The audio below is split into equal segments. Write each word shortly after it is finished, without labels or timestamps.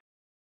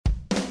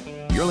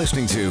You're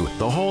listening to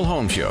The Whole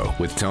Home Show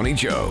with Tony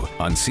Joe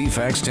on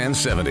CFAX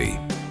 1070.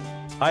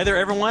 Hi there,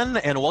 everyone,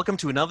 and welcome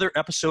to another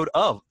episode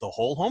of The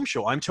Whole Home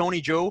Show. I'm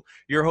Tony Joe,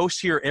 your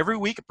host here every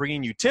week,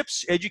 bringing you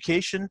tips,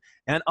 education,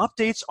 and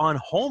updates on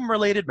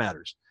home-related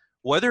matters.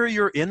 Whether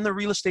you're in the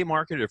real estate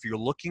market or if you're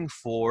looking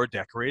for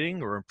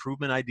decorating or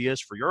improvement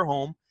ideas for your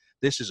home,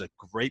 this is a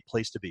great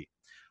place to be.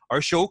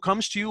 Our show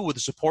comes to you with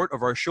the support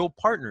of our show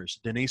partners,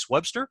 Denise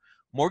Webster,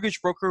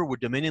 mortgage broker with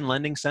Dominion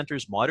Lending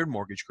Center's Modern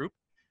Mortgage Group,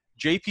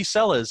 JP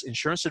Sellers,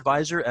 insurance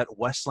advisor at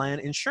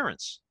Westland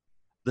Insurance,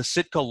 the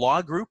Sitka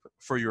Law Group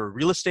for your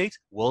real estate,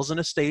 wills and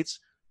estates,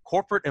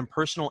 corporate and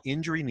personal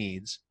injury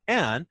needs,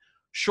 and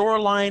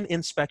Shoreline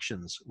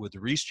Inspections with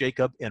Reese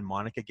Jacob and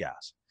Monica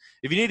Gass.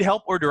 If you need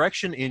help or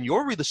direction in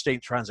your real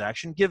estate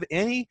transaction, give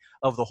any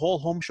of the Whole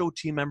Home Show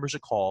team members a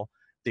call.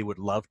 They would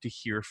love to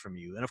hear from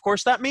you. And of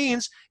course, that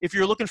means if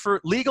you're looking for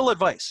legal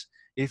advice,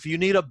 if you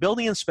need a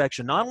building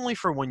inspection, not only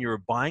for when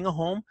you're buying a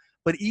home,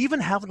 but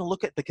even having to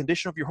look at the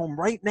condition of your home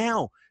right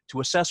now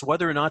to assess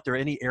whether or not there are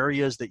any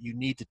areas that you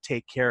need to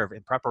take care of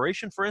in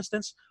preparation, for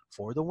instance,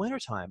 for the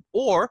wintertime.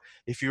 Or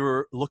if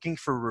you're looking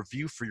for a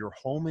review for your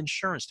home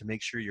insurance to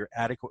make sure you're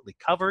adequately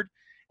covered.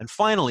 And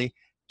finally,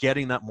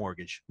 getting that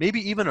mortgage,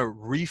 maybe even a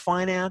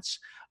refinance,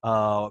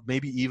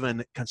 maybe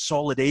even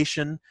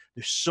consolidation.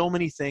 There's so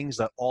many things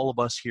that all of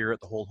us here at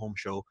the Whole Home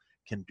Show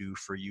can do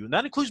for you. And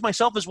that includes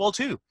myself as well,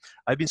 too.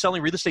 I've been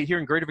selling real estate here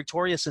in Greater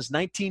Victoria since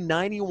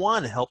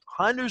 1991, helped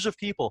hundreds of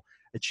people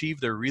achieve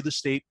their real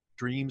estate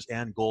dreams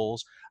and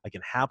goals. I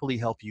can happily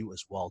help you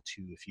as well,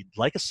 too. If you'd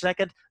like a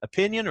second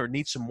opinion or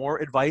need some more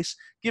advice,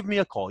 give me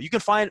a call. You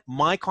can find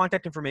my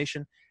contact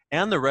information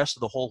and the rest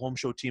of the Whole Home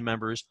Show team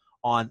members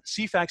on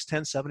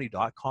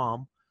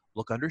cfax1070.com.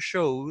 Look under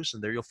shows,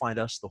 and there you'll find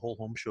us, The Whole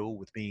Home Show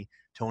with me,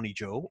 Tony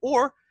Joe.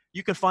 Or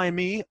you can find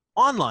me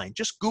online.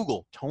 Just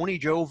Google Tony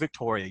Joe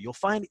Victoria. You'll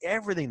find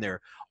everything there.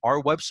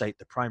 Our website,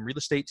 the Prime Real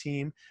Estate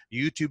Team,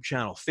 YouTube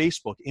channel,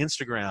 Facebook,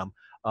 Instagram,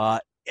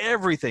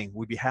 everything.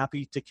 We'd be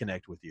happy to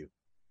connect with you.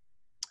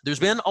 There's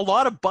been a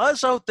lot of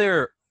buzz out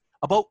there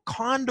about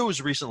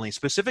condos recently,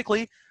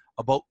 specifically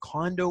about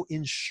condo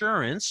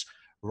insurance,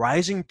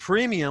 rising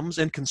premiums,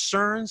 and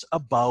concerns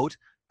about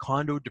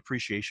condo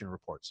depreciation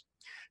reports.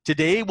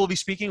 Today, we'll be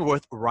speaking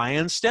with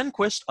Ryan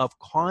Stenquist of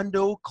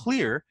Condo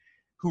Clear,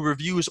 who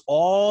reviews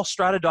all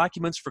strata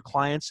documents for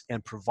clients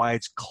and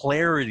provides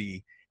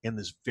clarity in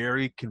this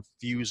very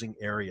confusing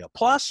area.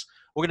 Plus,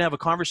 we're going to have a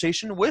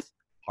conversation with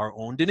our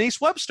own Denise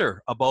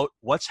Webster about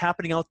what's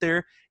happening out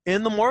there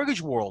in the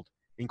mortgage world,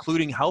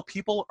 including how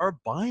people are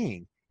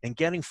buying and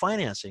getting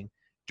financing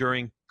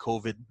during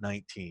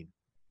COVID-19.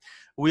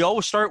 We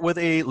always start with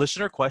a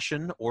listener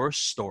question or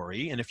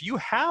story, and if you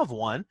have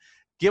one,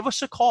 give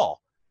us a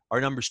call. Our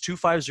number is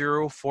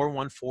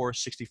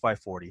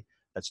 250-414-6540.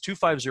 That's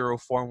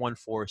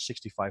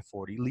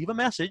 250-414-6540. Leave a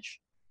message,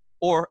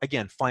 or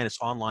again, find us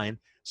online,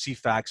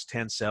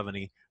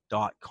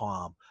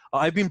 cfax1070.com.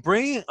 I've been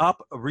bringing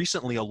up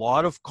recently a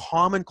lot of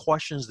common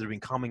questions that have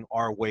been coming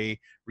our way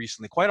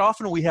recently. Quite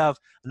often we have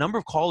a number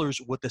of callers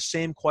with the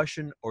same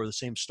question or the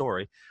same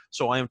story.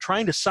 So I am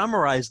trying to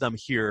summarize them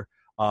here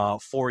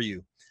for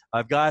you.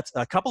 I've got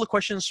a couple of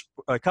questions,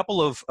 a couple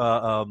of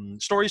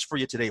stories for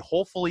you today.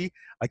 Hopefully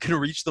I can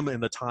reach them in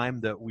the time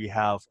that we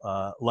have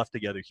left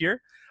together here.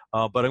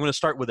 But I'm going to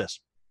start with this.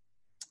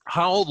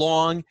 How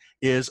long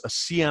is a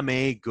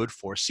CMA good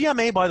for?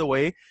 CMA, by the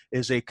way,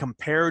 is a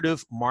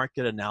comparative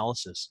market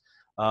analysis.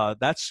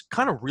 That's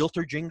kind of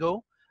realtor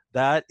lingo.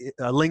 That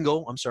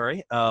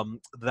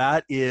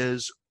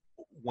is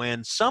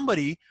when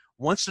somebody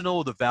wants to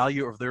know the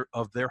value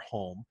of their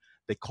home.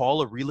 They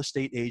call a real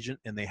estate agent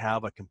and they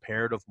have a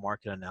comparative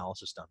market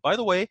analysis done. By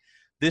the way,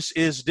 this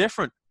is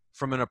different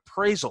from an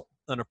appraisal.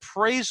 An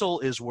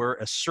appraisal is where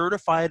a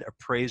certified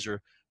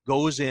appraiser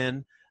goes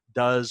in,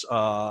 does a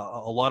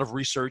lot of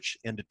research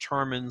and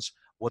determines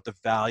what the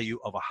value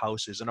of a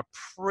house is. An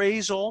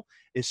appraisal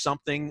is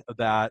something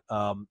that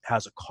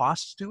has a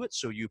cost to it,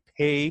 so you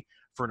pay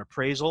for an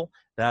appraisal.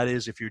 That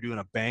is, if you're doing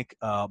a bank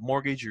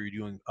mortgage or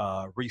you're doing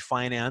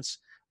refinance,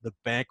 the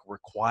bank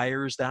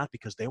requires that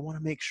because they want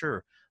to make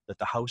sure that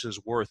the house is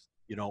worth,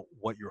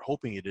 what you're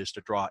hoping it is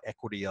to draw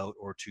equity out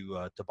or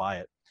to buy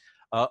it.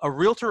 A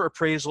realtor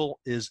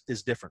appraisal is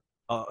different.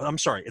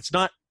 It's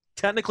not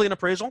technically an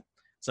appraisal.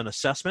 It's an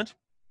assessment.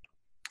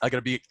 I got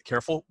to be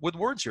careful with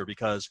words here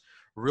because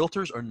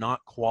realtors are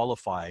not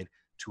qualified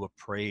to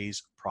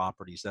appraise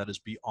properties. That is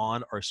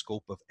beyond our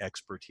scope of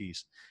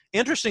expertise.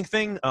 Interesting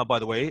thing, by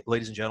the way,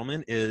 ladies and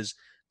gentlemen, is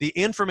the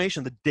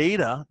information, the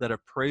data that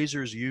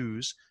appraisers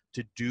use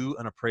to do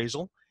an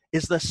appraisal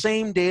is the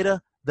same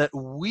data that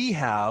we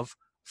have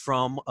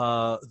from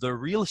the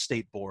real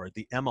estate board,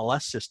 the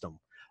MLS system.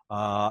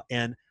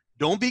 And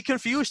don't be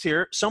confused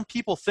here. Some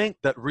people think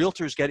that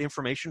realtors get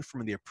information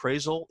from the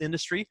appraisal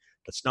industry.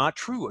 That's not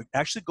true. It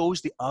actually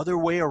goes the other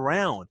way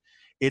around.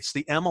 It's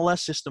the MLS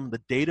system,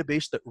 the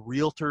database that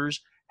realtors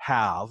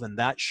have, and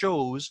that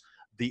shows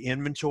the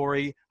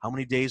inventory, how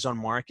many days on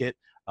market,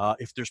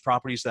 if there's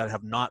properties that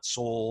have not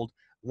sold,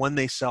 when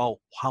they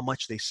sell, how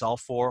much they sell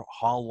for,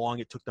 how long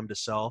it took them to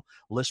sell,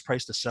 list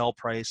price to sell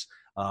price,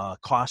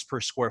 cost per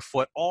square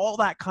foot, all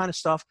that kind of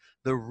stuff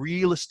the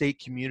real estate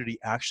community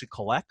actually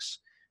collects.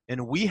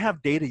 And we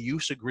have data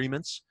use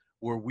agreements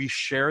where we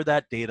share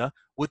that data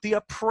with the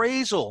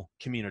appraisal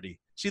community.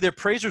 See, the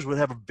appraisers would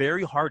have a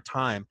very hard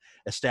time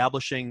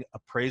establishing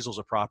appraisals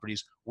of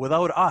properties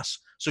without us.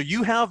 So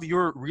you have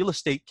your real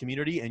estate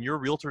community and your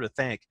realtor to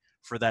thank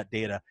for that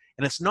data.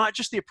 And it's not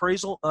just the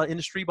appraisal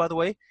industry, by the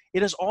way.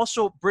 It is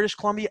also British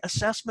Columbia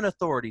Assessment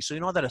Authority. So you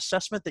know that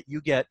assessment that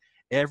you get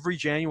every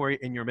January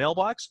in your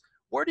mailbox?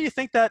 Where do you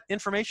think that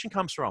information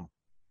comes from?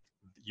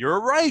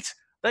 You're right.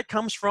 That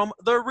comes from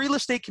the real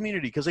estate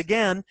community, because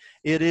again,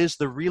 it is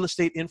the real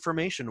estate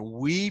information.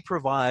 We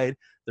provide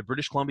the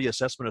British Columbia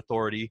Assessment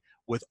Authority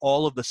with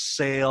all of the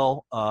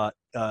sale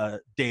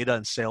data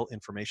and sale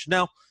information.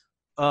 Now,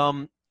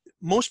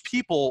 most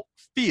people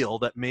feel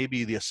that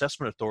maybe the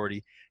Assessment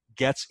Authority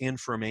gets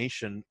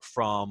information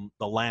from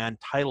the Land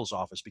Titles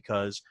Office,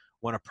 because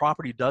when a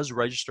property does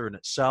register and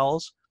it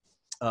sells,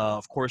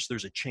 of course,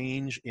 there's a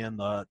change in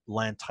the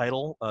land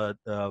title,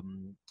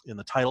 in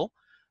the title.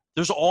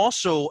 There's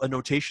also a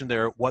notation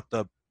there what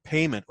the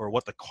payment or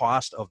what the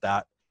cost of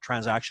that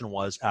transaction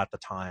was at the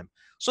time.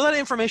 So that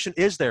information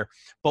is there.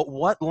 But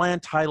what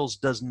Land Titles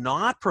does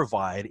not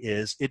provide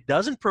is it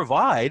doesn't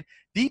provide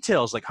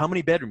details like how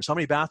many bedrooms, how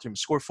many bathrooms,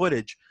 square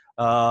footage,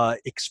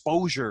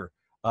 exposure.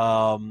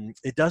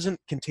 It doesn't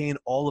contain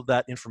all of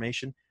that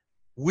information.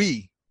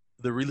 We,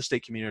 the real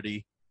estate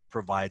community,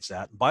 provides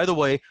that. By the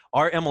way,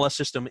 our MLS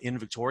system in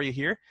Victoria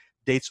here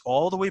dates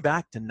all the way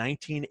back to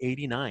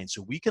 1989.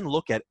 So we can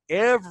look at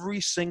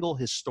every single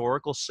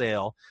historical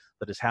sale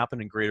that has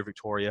happened in Greater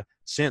Victoria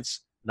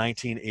since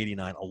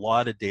 1989. A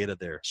lot of data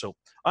there. So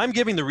I'm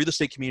giving the real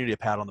estate community a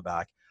pat on the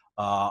back.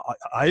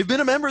 I've been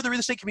a member of the real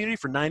estate community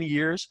for 90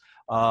 years.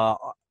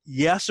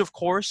 Yes, of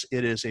course,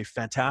 it is a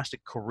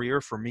fantastic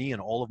career for me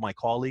and all of my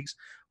colleagues.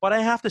 But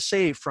I have to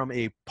say, from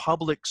a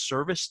public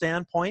service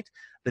standpoint,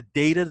 the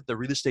data that the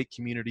real estate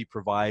community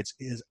provides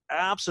is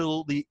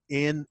absolutely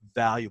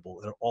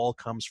invaluable. It all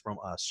comes from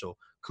us. So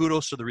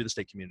kudos to the real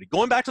estate community.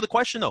 Going back to the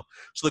question, though.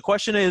 So the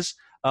question is,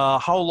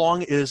 how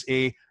long is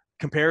a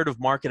comparative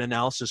market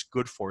analysis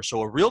good for?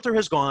 So a realtor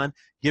has gone,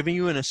 giving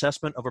you an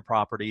assessment of a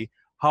property.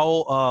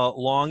 How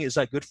long is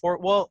that good for?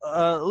 Well,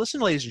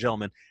 listen, ladies and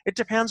gentlemen, it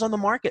depends on the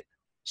market.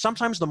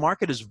 Sometimes the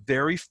market is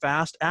very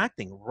fast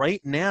acting.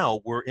 Right now,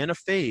 we're in a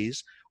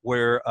phase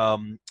where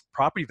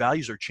property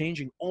values are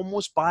changing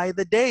almost by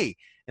the day.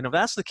 And if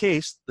that's the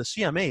case, the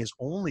CMA is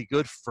only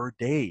good for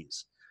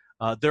days.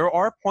 There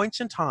are points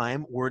in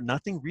time where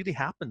nothing really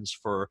happens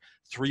for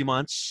 3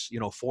 months,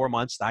 4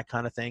 months, that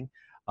kind of thing.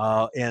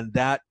 And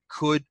that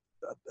could,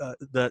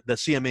 the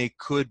CMA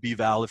could be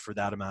valid for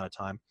that amount of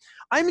time.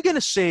 I'm going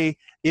to say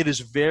it is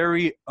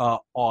very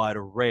odd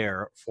or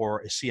rare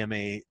for a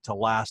CMA to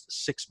last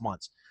 6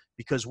 months,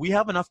 because we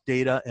have enough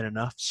data and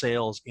enough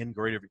sales in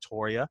Greater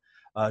Victoria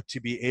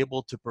to be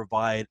able to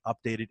provide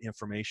updated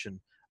information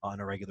on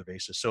a regular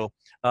basis. So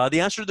the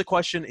answer to the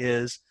question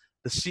is,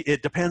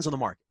 it depends on the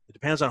market. It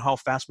depends on how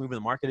fast moving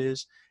the market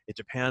is. It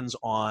depends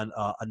on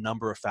a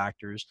number of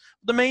factors.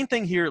 The main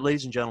thing here,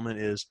 ladies and gentlemen,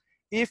 is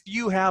if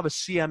you have a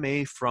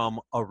CMA from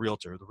a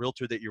realtor, the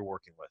realtor that you're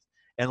working with,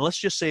 and let's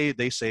just say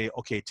they say,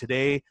 okay,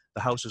 today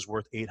the house is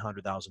worth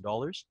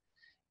 $800,000.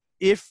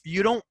 If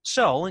you don't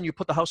sell and you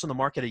put the house on the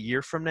market a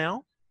year from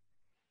now,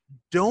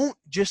 don't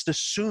just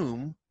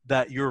assume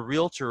that your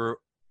realtor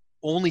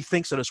only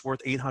thinks that it's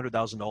worth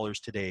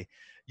 $800,000 today.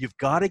 You've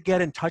got to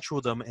get in touch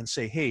with them and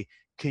say, hey,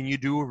 can you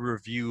do a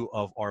review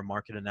of our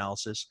market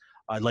analysis?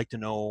 I'd like to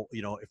know,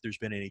 if there's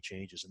been any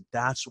changes. And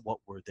that's what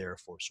we're there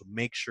for. So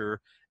make sure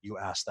you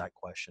ask that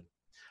question.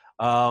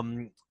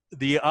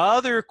 The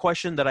other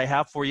question that I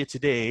have for you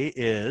today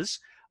is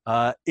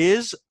no,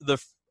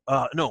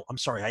 I'm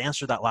sorry, I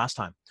answered that last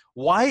time.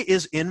 Why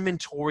is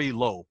inventory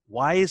low?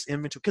 Why is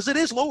inventory? Because it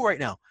is low right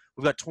now.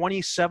 We've got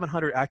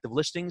 2,700 active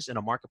listings in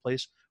a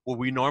marketplace where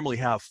we normally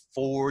have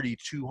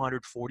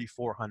 4,200,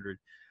 4,400.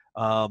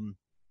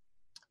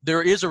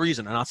 There is a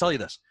reason, and I'll tell you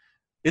this.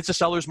 It's a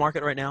seller's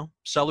market right now.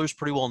 Sellers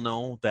pretty well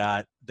know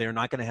that they're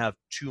not going to have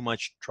too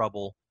much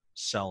trouble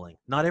selling.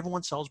 Not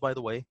everyone sells, by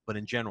the way, but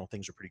in general,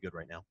 things are pretty good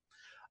right now.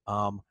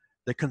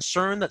 The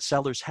concern that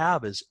sellers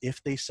have is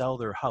if they sell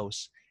their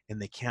house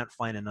and they can't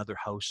find another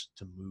house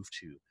to move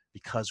to,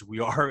 because we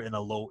are in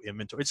a low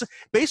inventory.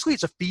 Basically,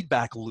 it's a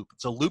feedback loop.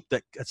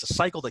 It's a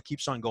cycle that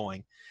keeps on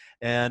going.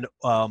 And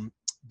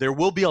there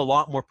will be a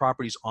lot more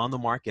properties on the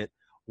market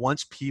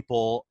once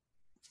people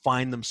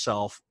find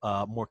themselves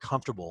more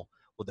comfortable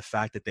with the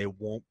fact that they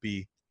won't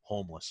be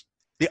homeless.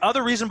 The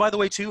other reason, by the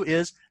way, too,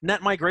 is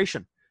net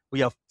migration. We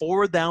have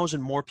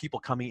 4,000 more people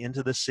coming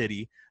into the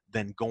city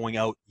than going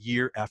out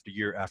year after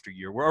year after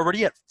year. We're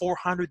already at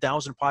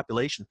 400,000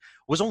 population. It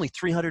was only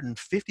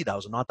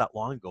 350,000 not that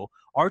long ago.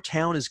 Our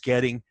town is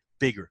getting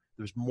bigger.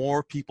 There's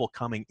more people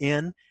coming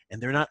in,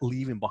 and they're not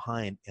leaving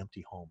behind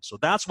empty homes. So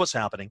that's what's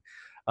happening.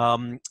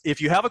 If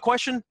you have a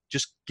question,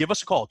 just give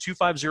us a call,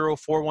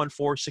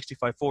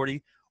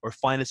 250-414-6540, or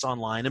find us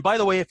online. And by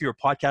the way, if you're a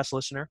podcast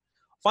listener,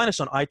 find us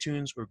on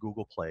iTunes or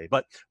Google Play.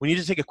 But we need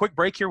to take a quick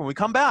break here. When we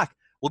come back,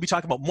 we'll be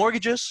talking about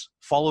mortgages,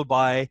 followed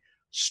by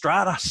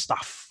strata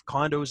stuff,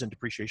 condos, and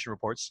depreciation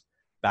reports.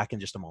 Back in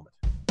just a moment.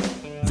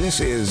 This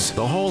is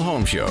The Whole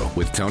Home Show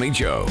with Tony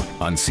Joe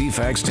on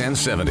CFAX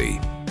 1070.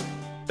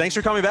 Thanks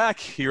for coming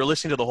back. You're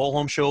listening to The Whole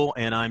Home Show,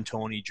 and I'm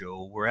Tony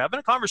Joe. We're having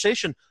a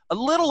conversation a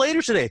little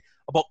later today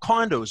about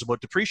condos,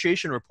 about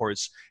depreciation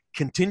reports,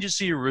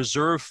 contingency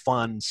reserve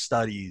fund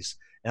studies,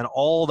 and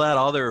all that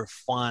other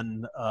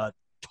fun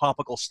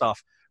topical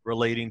stuff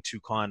relating to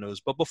condos.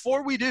 But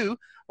before we do, I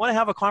want to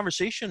have a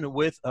conversation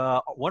with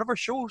one of our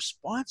show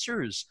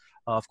sponsors.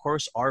 Of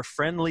course, our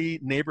friendly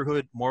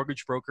neighborhood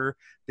mortgage broker,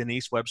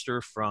 Denise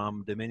Webster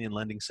from Dominion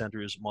Lending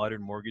Center's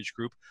Modern Mortgage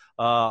Group.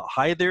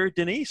 Hi there,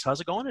 Denise.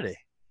 How's it going today?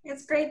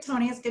 It's great,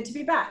 Tony. It's good to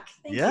be back.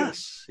 Thank you.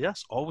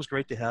 Yes. Always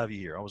great to have you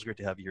here. Always great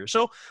to have you here.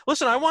 So,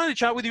 listen, I wanted to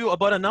chat with you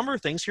about a number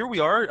of things. Here we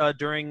are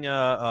during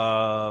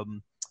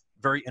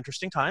very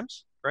interesting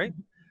times, right?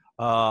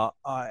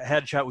 I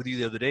had a chat with you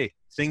the other day.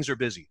 Things are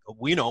busy.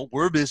 We know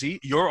we're busy.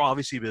 You're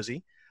obviously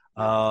busy.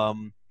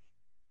 I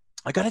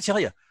got to tell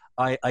you,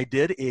 I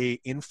did a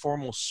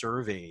informal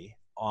survey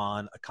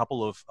on a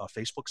couple of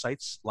Facebook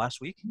sites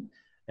last week,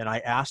 and I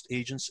asked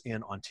agents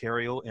in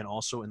Ontario and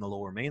also in the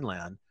Lower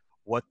Mainland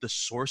what the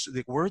source,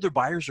 where their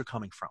buyers are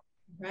coming from.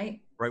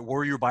 Right.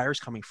 Where are your buyers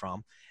coming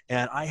from?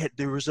 And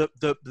there was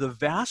the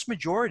vast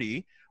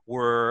majority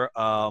were,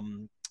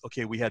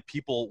 we had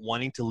people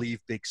wanting to leave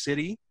big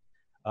city.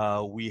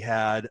 We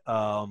had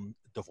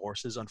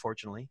divorces,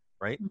 unfortunately,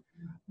 right?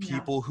 Yeah.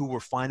 People who were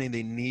finding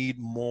they need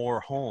more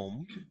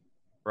home,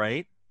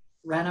 right?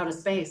 Ran out of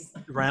space.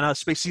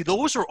 See,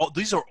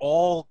 these are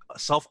all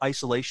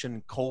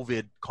self-isolation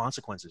COVID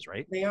consequences,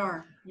 right? They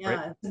are. Yeah.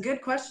 Right? It's a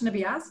good question to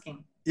be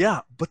asking.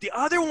 Yeah. But the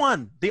other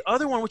one,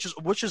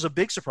 which is a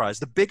big surprise,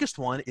 the biggest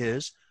one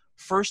is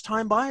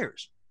first-time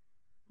buyers.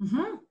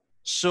 Mm-hmm.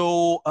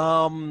 So, A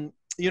lot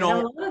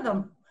of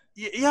them.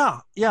 Yeah.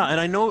 And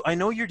I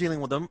know you're dealing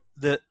with them.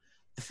 The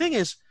thing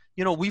is,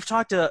 we've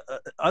talked to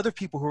other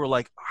people who are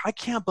like, I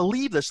can't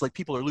believe this. Like,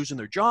 people are losing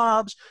their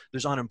jobs.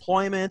 There's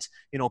unemployment.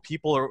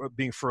 People are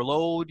being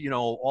furloughed,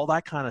 all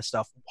that kind of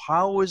stuff.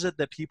 How is it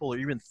that people are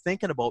even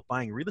thinking about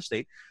buying real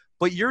estate?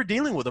 But you're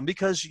dealing with them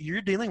because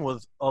you're dealing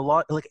with a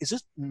lot. Like, is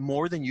this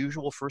more than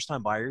usual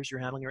first-time buyers you're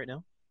handling right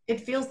now?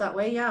 It feels that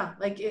way, yeah.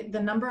 Like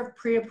the number of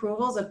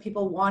pre-approvals of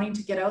people wanting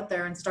to get out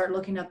there and start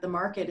looking at the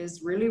market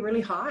is really,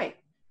 really high.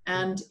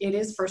 And it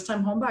is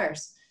first-time home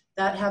buyers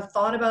that have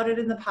thought about it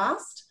in the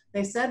past.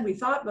 They said, we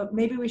thought, but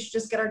maybe we should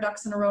just get our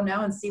ducks in a row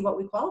now and see what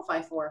we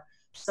qualify for.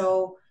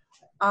 So,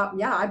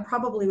 I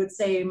probably would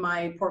say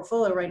my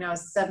portfolio right now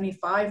is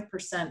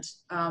 75%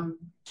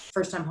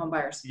 first-time home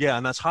buyers. Yeah,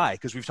 and that's high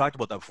because we've talked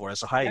about that before.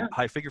 That's a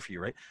high figure for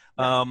you, right?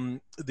 I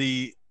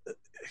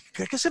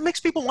guess it makes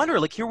people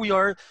wonder. Like, here we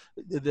are.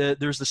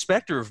 There's the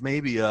specter of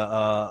maybe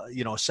a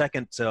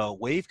second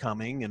wave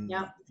coming, and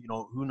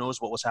who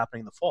knows what was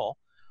happening in the fall.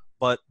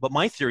 But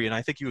my theory, and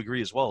I think you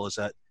agree as well, is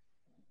that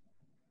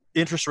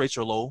interest rates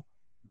are low,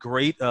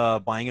 great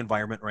buying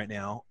environment right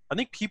now. I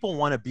think people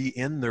want to be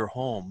in their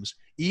homes,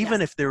 even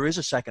if there is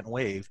a second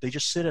wave. They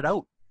just sit it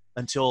out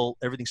until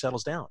everything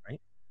settles down, right?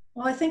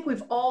 Well, I think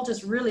we've all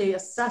just really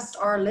assessed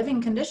our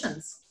living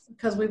conditions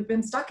because we've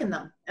been stuck in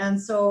them.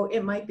 And so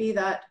it might be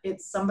that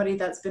it's somebody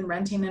that's been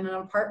renting in an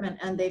apartment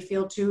and they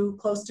feel too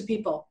close to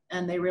people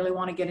and they really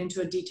want to get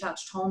into a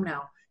detached home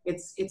now.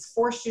 It's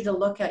forced you to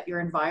look at your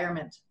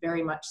environment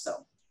very much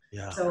so.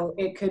 Yeah. So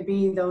it could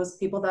be those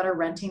people that are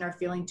renting are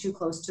feeling too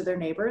close to their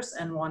neighbors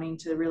and wanting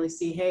to really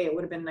see, hey, it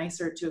would have been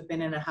nicer to have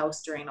been in a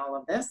house during all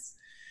of this.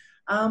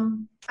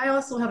 I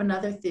also have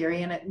another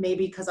theory, and it may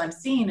be because I'm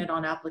seeing it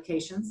on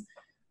applications.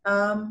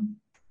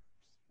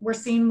 We're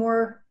seeing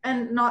more,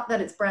 and not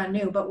that it's brand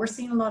new, but we're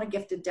seeing a lot of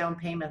gifted down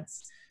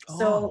payments.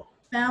 So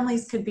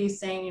families could be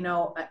saying,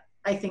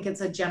 I think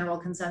it's a general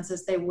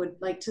consensus. They would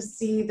like to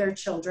see their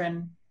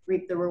children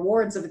reap the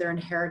rewards of their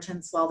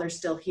inheritance while they're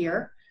still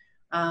here.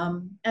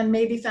 And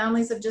maybe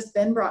families have just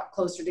been brought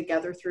closer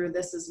together through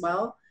this as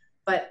well.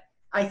 But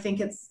I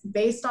think it's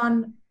based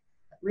on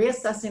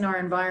reassessing our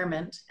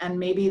environment and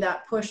maybe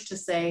that push to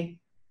say,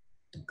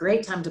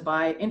 great time to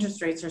buy,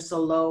 interest rates are so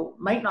low,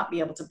 might not be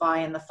able to buy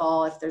in the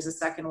fall if there's a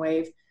second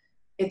wave.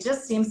 It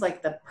just seems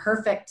like the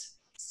perfect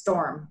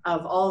storm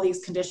of all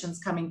these conditions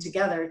coming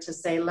together to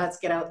say, let's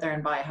get out there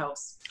and buy a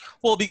house.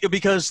 Well,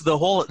 because the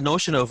whole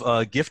notion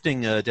of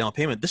gifting down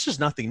payment, this is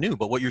nothing new,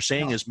 but what you're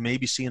saying is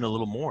maybe seeing a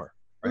little more.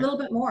 Right? A little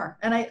bit more.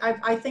 And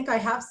I think I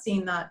have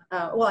seen that.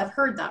 I've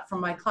heard that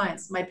from my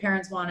clients. My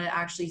parents want to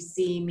actually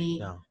see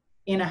me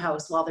in a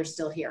house while they're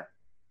still here.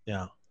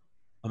 Yeah.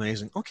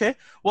 Amazing. Okay.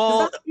 Well,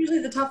 that's usually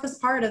the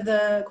toughest part of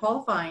the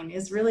qualifying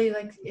is really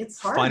like, it's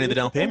hard. Finding the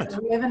down payment.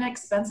 We live in an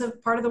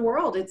expensive part of the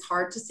world. It's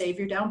hard to save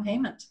your down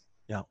payment.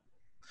 Yeah.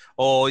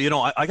 Oh,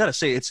 I got to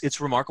say it's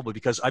remarkable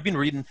because I've been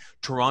reading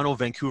Toronto,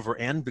 Vancouver,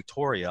 and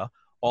Victoria,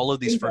 all of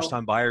these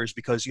first-time buyers,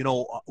 because,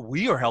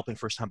 we are helping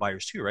first-time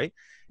buyers too, right?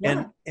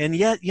 Yeah. And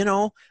yet,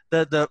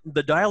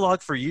 the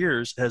dialogue for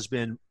years has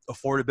been,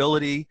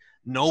 affordability.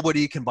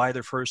 Nobody can buy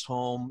their first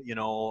home.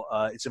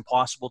 It's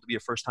impossible to be a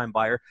first-time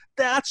buyer.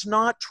 That's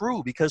not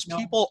true, because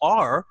people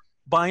are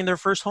buying their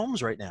first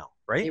homes right now,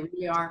 right? They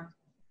really are.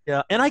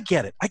 Yeah, and I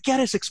get it. I get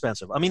it's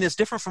expensive. I mean, it's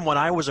different from when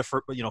I was a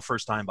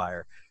first-time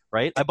buyer,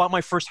 right? I bought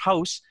my first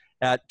house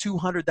at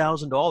 $200,000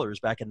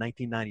 back in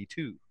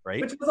 1992,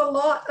 right? Which was a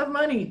lot of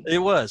money. It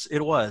was.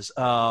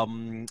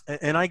 And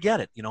I get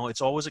it.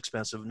 It's always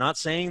expensive. Not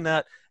saying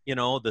that,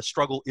 the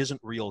struggle isn't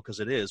real, because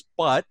it is,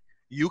 but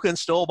you can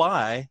still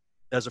buy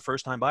as a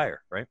first-time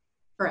buyer, right?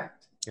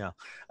 Correct. Yeah.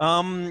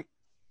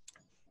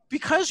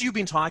 Because you've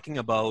been talking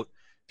about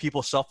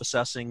people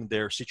self-assessing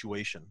their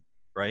situation,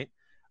 right?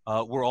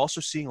 We're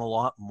also seeing a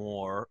lot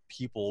more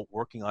people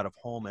working out of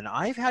home. And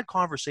I've had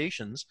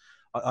conversations.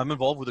 I'm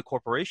involved with a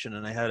corporation,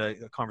 and I had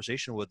a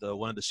conversation with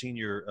one of the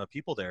senior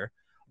people there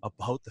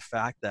about the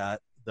fact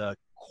that the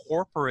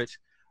corporate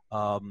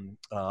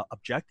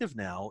objective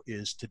now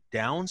is to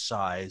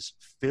downsize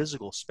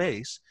physical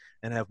space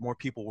and have more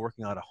people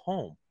working out of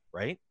home,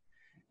 right?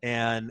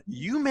 And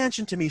you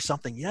mentioned to me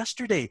something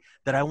yesterday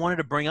that I wanted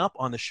to bring up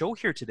on the show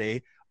here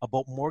today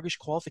about mortgage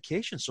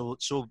qualifications.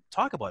 So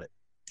talk about it.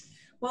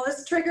 Well,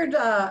 this triggered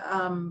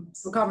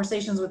some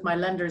conversations with my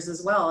lenders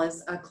as well.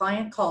 As a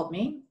client called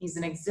me, he's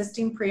an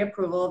existing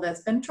pre-approval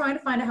that's been trying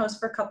to find a house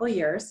for a couple of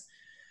years,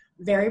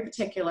 very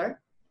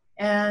particular.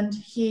 And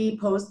he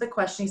posed the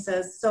question. He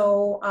says,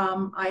 so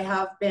I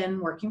have been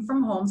working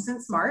from home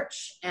since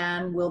March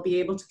and will be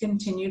able to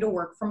continue to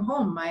work from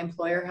home. My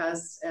employer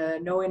has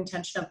no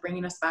intention of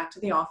bringing us back to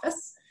the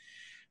office.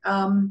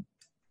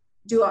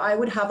 I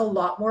would have a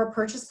lot more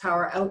purchase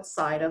power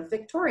outside of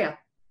Victoria.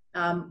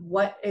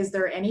 Is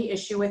there any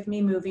issue with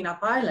me moving up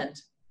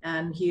island?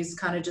 And he's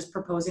kind of just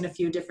proposing a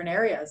few different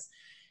areas.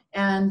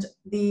 And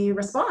the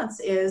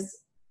response is,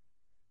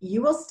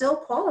 you will still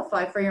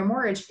qualify for your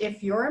mortgage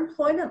if your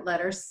employment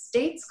letter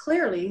states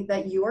clearly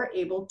that you are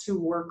able to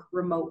work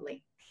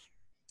remotely.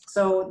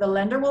 So the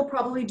lender will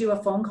probably do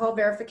a phone call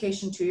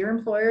verification to your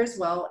employer as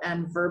well,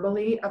 and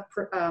verbally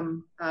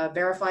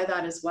verify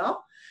that as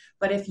well.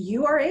 But if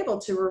you are able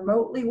to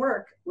remotely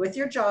work with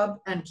your job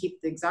and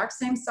keep the exact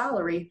same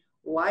salary,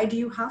 why do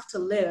you have to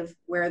live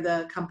where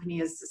the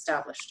company is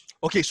established?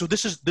 Okay, so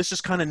this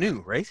is kind of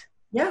new, right?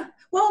 Yeah.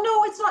 Well,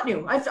 no, it's not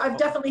new. I've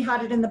definitely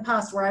had it in the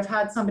past where I've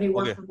had somebody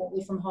work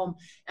remotely from home,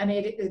 and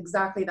it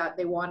exactly that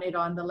they want it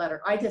on the letter.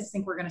 I just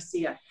think we're going to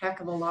see a heck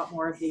of a lot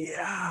more of these.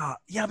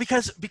 Yeah,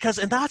 because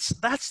and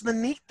that's the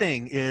neat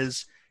thing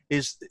is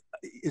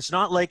it's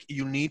not like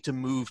you need to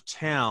move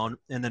town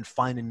and then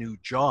find a new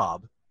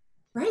job.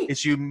 Right.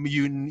 It's you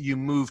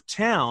move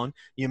town,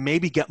 you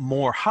maybe get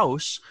more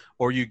house,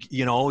 or you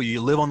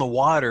live on the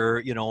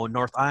water,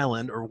 North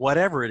Island or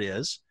whatever it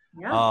is,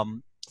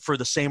 for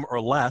the same or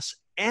less,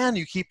 and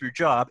you keep your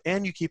job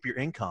and you keep your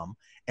income,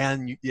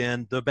 and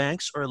the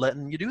banks are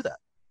letting you do that.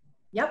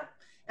 Yep.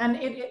 And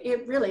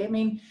it really, I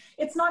mean,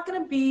 it's not going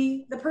to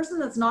be, the person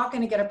that's not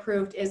going to get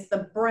approved is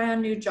the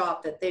brand new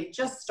job that they've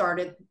just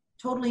started,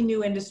 totally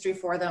new industry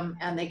for them,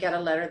 and they get a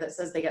letter that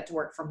says they get to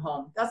work from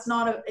home. That's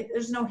not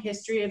there's no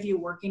history of you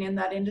working in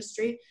that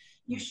industry.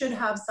 You should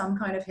have some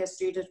kind of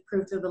history to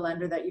prove to the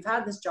lender that you've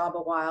had this job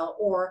a while,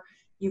 or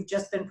you've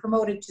just been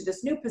promoted to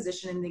this new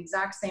position in the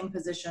exact same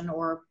position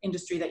or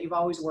industry that you've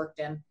always worked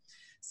in.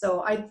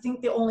 So I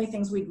think the only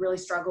things we'd really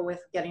struggle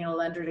with getting a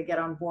lender to get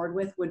on board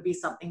with would be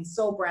something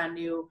so brand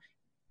new,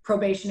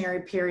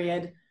 probationary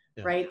period,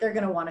 right? They're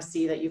going to want to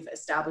see that you've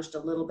established a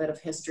little bit of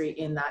history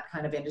in that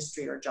kind of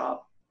industry or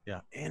job.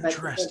 Yeah,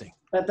 interesting.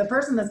 But the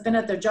person that's been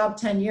at their job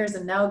 10 years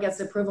and now gets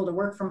approval to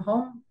work from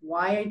home,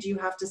 why do you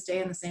have to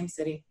stay in the same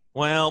city?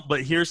 Well,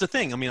 but here's the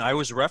thing. I mean, I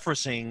was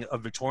referencing a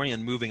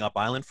Victorian moving up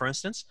island, for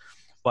instance,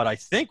 but I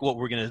think what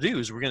we're going to do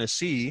is we're going to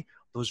see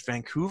those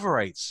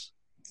Vancouverites.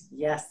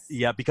 Yes.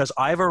 Yeah, because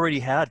I've already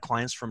had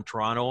clients from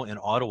Toronto and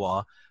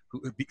Ottawa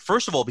who,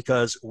 first of all,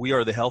 because we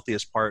are the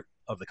healthiest part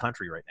of the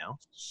country right now.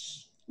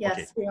 Yes,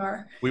 okay. We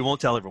are. We won't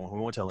tell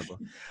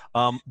everyone.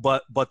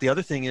 But the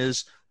other thing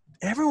is,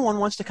 everyone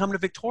wants to come to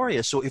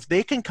Victoria. So if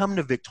they can come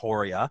to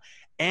Victoria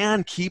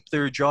and keep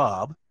their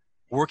job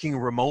working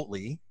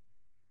remotely,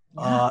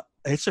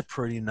 it's a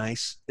pretty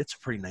nice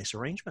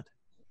arrangement.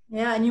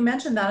 Yeah, and you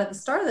mentioned that at the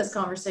start of this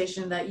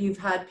conversation that you've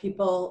had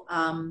people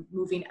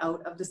moving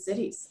out of the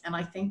cities. And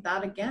I think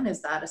that, again,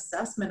 is that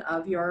assessment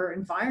of your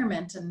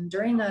environment. And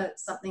during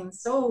something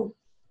so,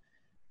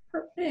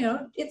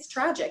 it's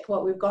tragic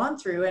what we've gone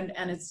through,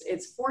 and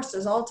it's forced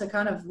us all to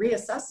kind of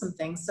reassess some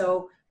things.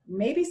 So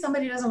maybe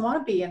somebody doesn't want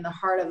to be in the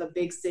heart of a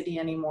big city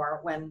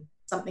anymore when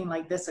something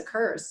like this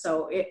occurs.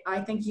 So I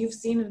think you've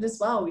seen it as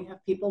well. We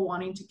have people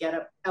wanting to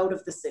get out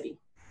of the city.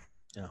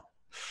 Yeah.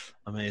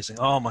 Amazing.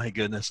 Oh my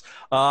goodness.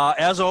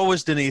 As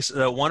always, Denise,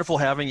 wonderful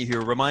having you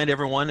here. Remind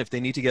everyone if they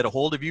need to get a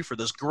hold of you for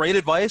this great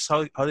advice,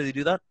 how do they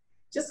do that?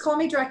 Just call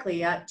me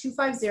directly at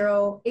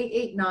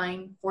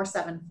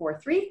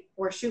 250-889-4743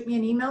 or shoot me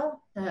an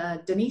email,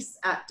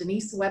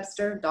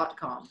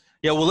 denise@denisewebster.com.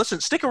 Yeah, well, listen,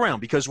 stick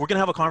around because we're going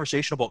to have a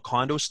conversation about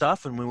condo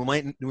stuff, and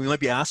we might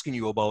be asking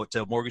you about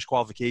mortgage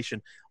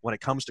qualification when it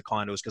comes to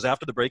condos. Because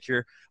after the break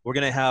here, we're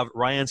going to have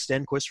Ryan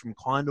Stenquist from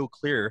Condo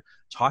Clear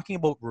talking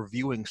about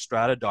reviewing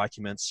strata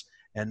documents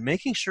and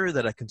making sure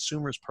that a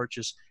consumer's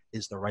purchase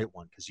is the right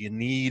one. Because you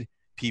need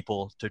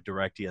people to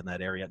direct you in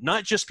that area,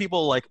 not just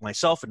people like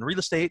myself in real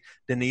estate,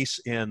 Denise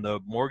in the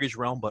mortgage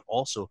realm, but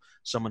also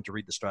someone to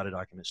read the strata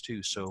documents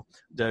too. So,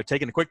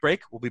 taking a quick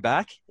break. We'll be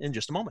back in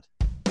just a moment.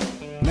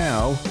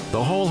 Now,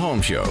 The Whole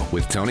Home Show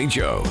with Tony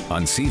Joe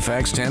on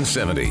CFAX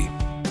 1070.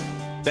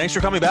 Thanks for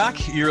coming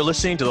back. You're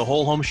listening to The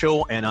Whole Home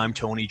Show, and I'm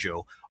Tony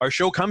Joe. Our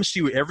show comes to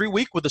you every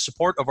week with the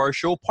support of our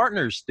show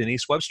partners,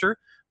 Denise Webster,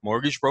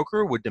 mortgage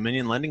broker with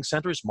Dominion Lending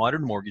Center's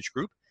Modern Mortgage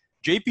Group,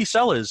 JP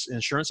Sellers,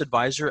 insurance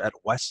advisor at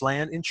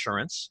Westland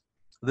Insurance,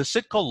 the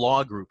Sitka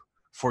Law Group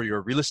for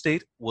your real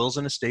estate, wills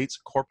and estates,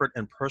 corporate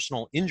and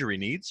personal injury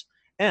needs,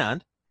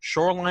 and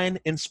Shoreline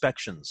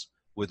Inspections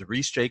with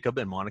Reese Jacob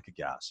and Monica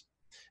Gass.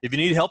 If you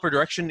need help or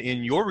direction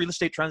in your real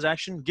estate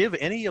transaction, give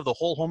any of the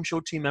Whole Home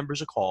Show team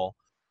members a call.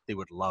 They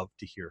would love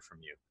to hear from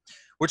you.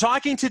 We're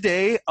talking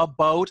today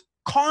about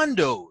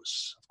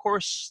condos. Of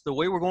course, the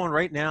way we're going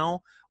right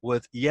now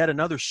with yet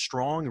another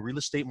strong real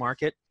estate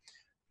market,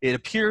 it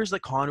appears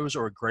that condos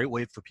are a great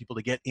way for people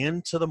to get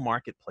into the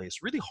marketplace.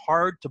 Really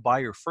hard to buy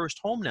your first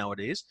home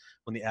nowadays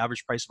when the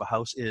average price of a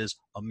house is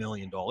 $1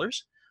 million.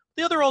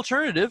 The other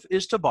alternative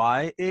is to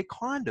buy a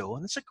condo,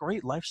 and it's a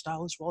great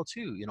lifestyle as well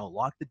too. You know,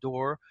 lock the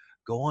door,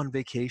 go on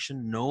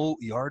vacation, no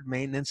yard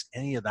maintenance,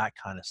 any of that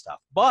kind of stuff.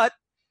 But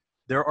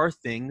there are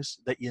things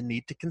that you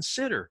need to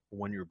consider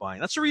when you're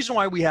buying. That's the reason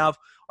why we have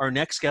our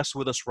next guest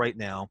with us right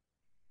now.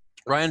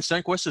 Ryan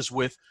Stenquist is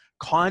with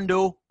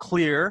Condo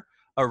Clear.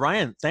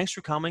 Ryan, thanks for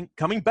coming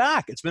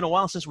back. It's been a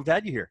while since we've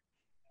had you here.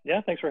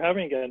 Yeah, thanks for having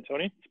me again,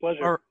 Tony. It's a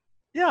pleasure.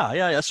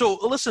 Yeah. So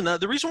listen,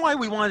 the reason why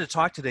we wanted to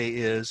talk today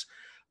is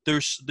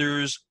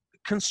there's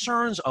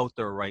concerns out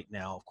there right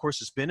now. Of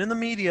course, it's been in the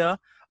media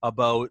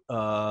about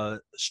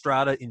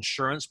strata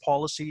insurance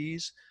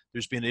policies.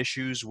 There's been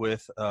issues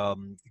with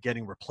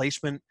getting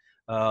replacement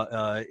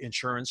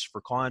insurance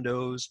for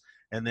condos.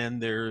 And then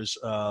there's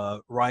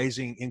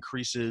rising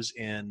increases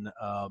in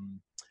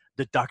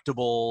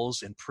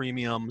deductibles and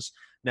premiums.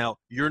 Now,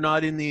 you're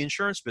not in the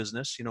insurance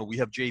business. You know, we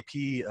have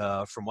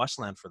JP from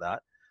Westland for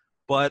that.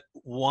 But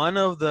one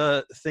of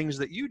the things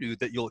that you do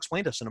that you'll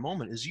explain to us in a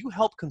moment is you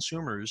help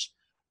consumers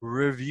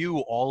review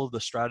all of the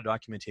strata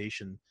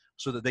documentation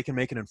so that they can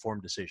make an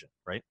informed decision,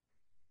 right?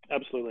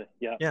 Absolutely,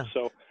 yeah. Yeah.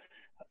 So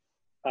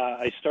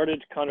I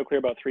started Condo Clear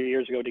about 3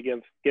 years ago to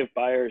give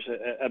buyers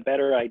a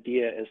better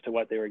idea as to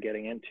what they were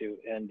getting into.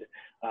 And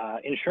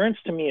insurance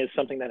to me is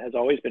something that has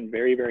always been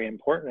very, very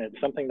important.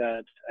 It's something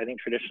that I think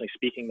traditionally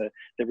speaking, the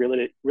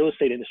real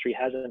estate industry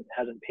hasn't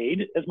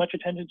paid as much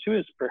attention to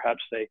as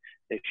perhaps they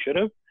should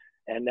have.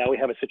 And now we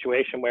have a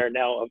situation where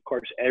now, of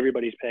course,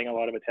 everybody's paying a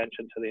lot of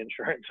attention to the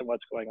insurance and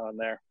what's going on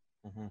there.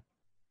 Mm-hmm.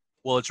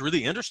 Well, it's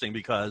really interesting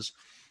because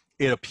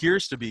it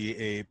appears to be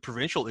a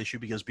provincial issue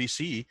because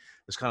BC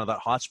is kind of that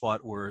hotspot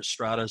where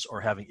stratas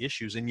are having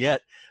issues. And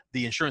yet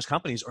the insurance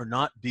companies are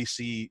not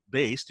BC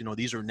based. You know,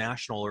 these are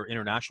national or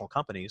international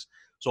companies.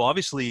 So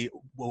obviously,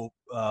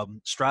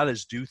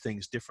 stratas do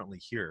things differently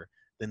here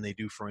than they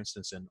do, for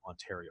instance, in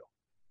Ontario.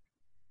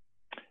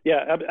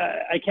 Yeah,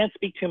 I can't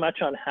speak too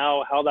much on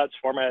how that's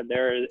formatted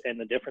there and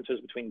the differences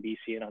between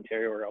BC and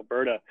Ontario or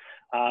Alberta.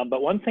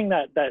 But one thing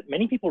that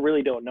many people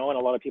really don't know, and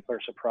a lot of people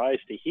are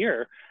surprised to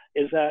hear,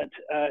 is that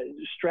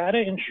strata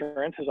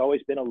insurance has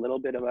always been a little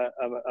bit of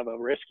a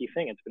risky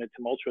thing. It's been a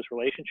tumultuous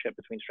relationship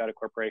between strata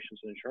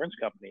corporations and insurance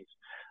companies.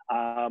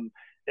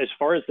 As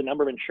far as the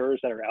number of insurers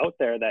that are out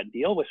there that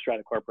deal with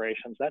strata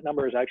corporations, that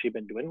number has actually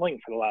been dwindling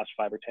for the last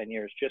 5 or 10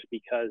 years, just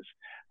because,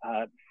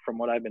 from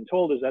what I've been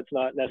told, is that's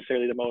not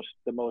necessarily the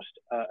most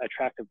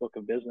attractive book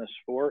of business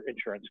for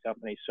insurance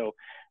companies. So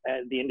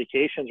the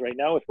indications right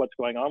now with what's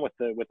going on with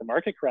the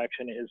market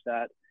correction is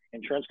that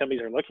insurance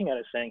companies are looking at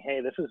it saying, hey,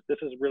 this is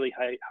really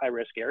high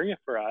risk area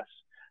for us.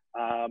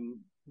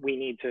 We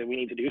need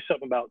to do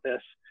something about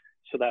this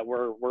so that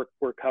we're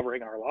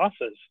covering our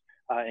losses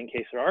in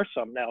case there are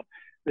some. Now,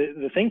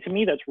 the thing to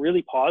me that's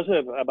really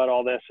positive about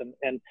all this,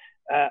 and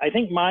I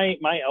think my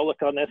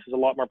outlook on this is a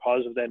lot more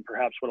positive than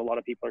perhaps what a lot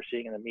of people are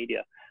seeing in the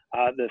media.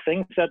 The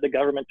things that the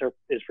government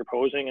is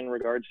proposing in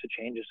regards to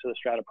changes to the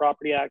Strata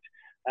Property Act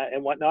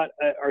and whatnot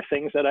are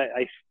things that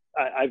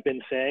I've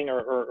been saying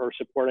or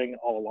supporting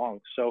all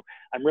along. So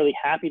I'm really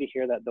happy to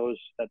hear that those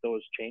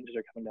changes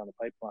are coming down the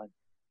pipeline.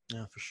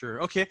 Yeah, for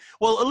sure. Okay.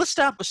 Well, let's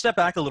step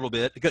back a little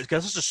bit because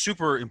this is a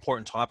super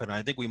important topic, and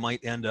I think we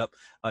might end up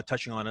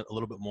touching on it a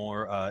little bit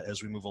more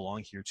as we move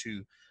along here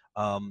too.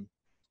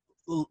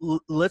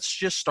 Let's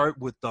just start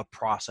with the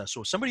process.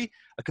 So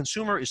a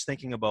consumer is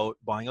thinking about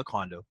buying a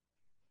condo,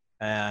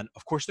 and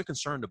of course they're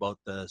concerned about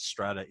the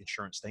strata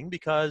insurance thing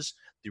because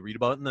they read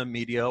about it in the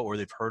media or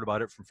they've heard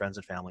about it from friends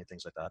and family,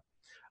 things like that.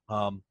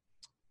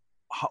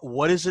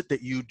 what is it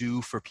that you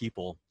do for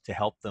people to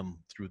help them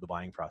through the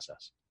buying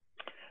process?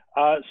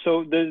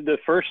 So the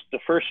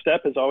first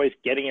step is always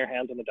getting your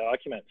hands on the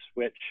documents,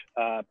 which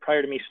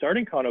prior to me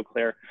starting Condo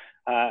Clear,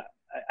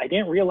 I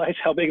didn't realize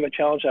how big of a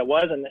challenge that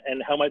was,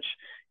 and how much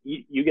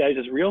you guys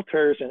as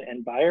realtors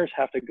and buyers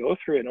have to go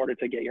through in order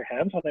to get your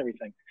hands on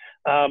everything.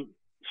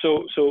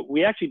 So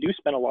we actually do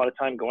spend a lot of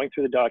time going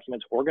through the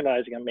documents,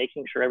 organizing them,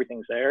 making sure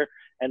everything's there,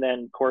 and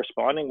then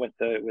corresponding with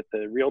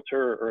the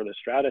realtor or the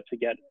strata to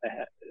get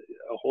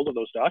a hold of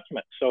those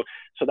documents. So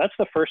that's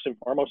the first and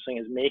foremost thing,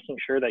 is making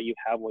sure that you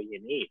have what you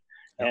need.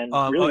 And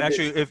really,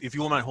 actually, if you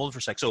won't mind holding for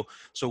a sec,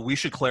 so we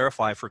should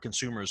clarify for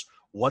consumers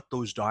what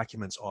those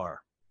documents are.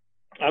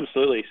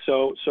 Absolutely.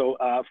 So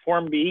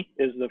Form B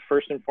is the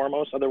first and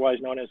foremost, otherwise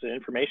known as an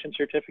information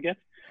certificate,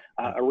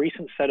 a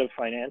recent set of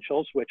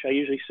financials, which I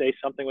usually say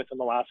something within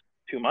the last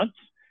 2 months,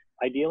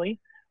 ideally,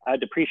 a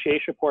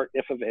depreciation report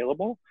if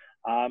available.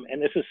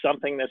 And this is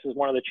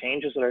one of the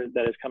changes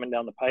that is coming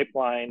down the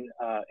pipeline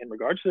in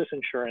regards to this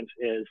insurance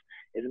is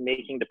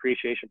making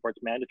depreciation reports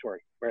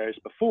mandatory. Whereas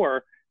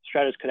before,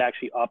 stratas could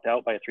actually opt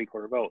out by a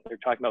 3/4 vote. They're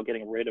talking about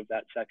getting rid of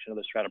that section of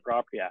the Strata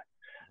Property Act.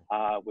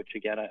 Which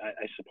again, I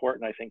support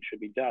and I think should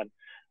be done.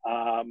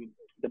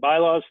 The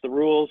bylaws, the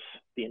rules,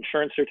 the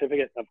insurance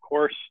certificate, of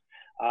course,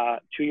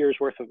 2 years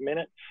worth of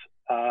minutes.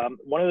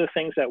 One of the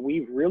things that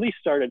we've really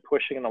started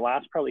pushing in the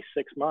last probably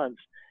 6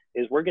 months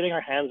is we're getting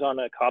our hands on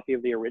a copy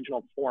of the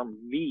original Form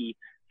V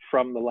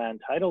from the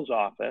Land Titles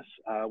Office,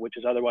 which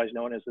is otherwise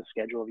known as the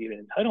Schedule of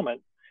Unit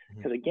Entitlement.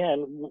 Because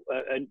again,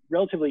 a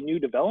relatively new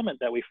development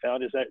that we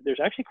found is that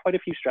there's actually quite a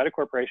few strata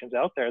corporations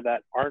out there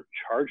that aren't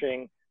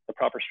charging the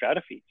proper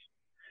strata fees.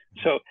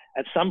 So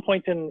at some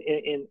point in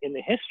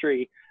the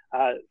history,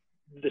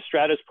 the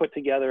stratas put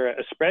together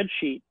a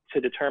spreadsheet to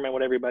determine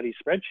what everybody's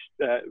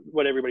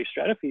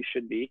strata fees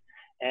should be,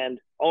 and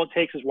all it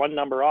takes is one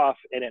number off,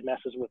 and it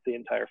messes with the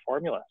entire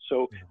formula.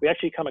 So we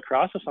actually come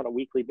across this on a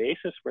weekly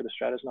basis where the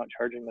strata's not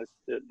charging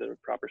the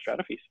proper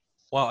strata fees.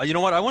 Well, you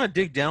know what? I want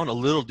to dig down a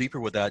little deeper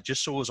with that,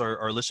 just so as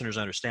our listeners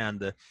understand.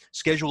 The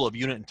Schedule of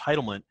Unit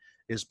Entitlement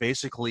is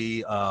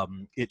basically,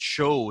 it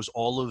shows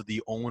all of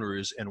the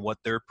owners and what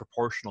their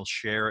proportional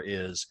share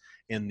is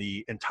in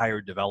the entire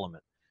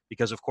development.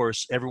 Because of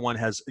course, everyone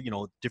has,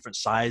 different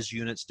size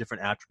units,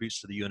 different attributes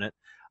to the unit.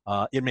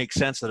 It makes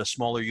sense that a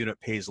smaller unit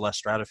pays less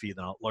strata fee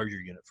than a larger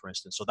unit, for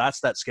instance. So that's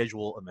that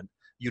Schedule of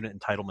Unit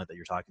Entitlement that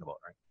you're talking about,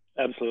 right?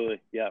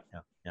 Absolutely. Yeah.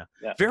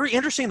 Very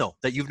interesting though,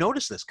 that you've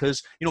noticed this,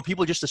 because,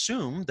 people just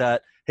assume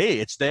that, hey,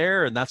 it's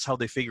there and that's how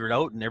they figure it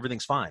out and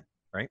everything's fine,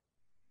 right?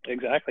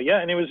 Exactly.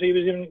 Yeah. And it was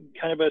even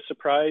kind of a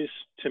surprise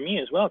to me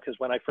as well, because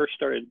when I first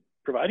started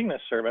providing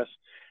this service,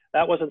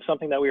 that wasn't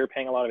something that we were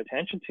paying a lot of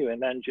attention to. And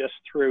then just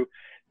through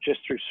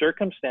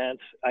circumstance,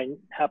 I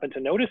happened to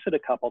notice it a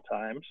couple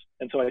times.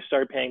 And so I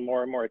started paying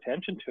more and more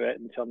attention to it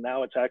until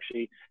now it's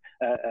actually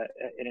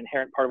an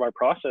inherent part of our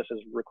process is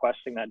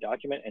requesting that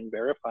document and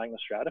verifying the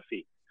strata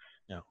fee.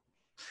 Yeah.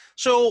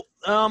 So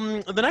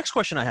the next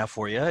question I have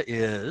for you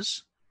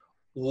is,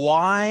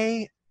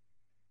 why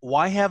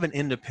have an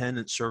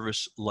independent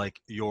service like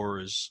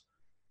yours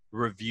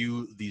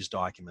review these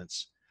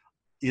documents?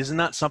 Isn't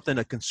that something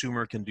a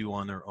consumer can do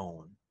on their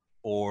own?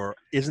 Or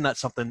isn't that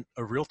something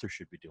a realtor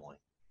should be doing?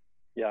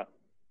 Yeah.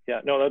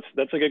 No,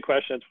 that's a good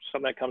question. It's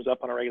something that comes up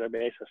on a regular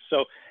basis.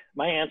 So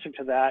my answer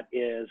to that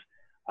is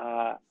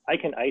I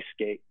can ice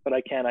skate, but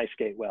I can't ice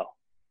skate well.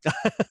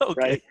 Okay.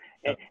 Right?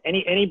 Yeah.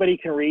 Anybody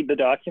can read the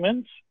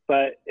documents,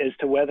 but as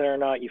to whether or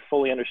not you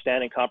fully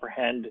understand and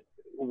comprehend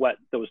what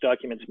those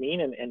documents mean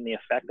and the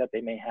effect that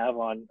they may have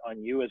on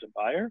you as a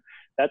buyer,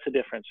 that's a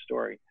different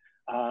story.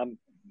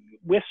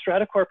 With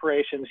strata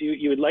corporations,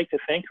 you would like to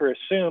think or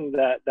assume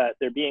that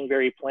they're being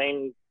very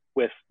plain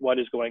with what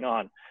is going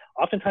on.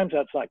 Oftentimes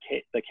that's not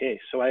the case.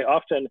 So I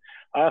often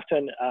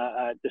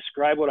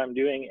describe what I'm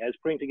doing as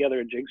putting together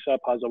a jigsaw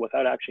puzzle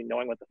without actually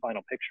knowing what the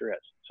final picture is.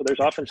 So there's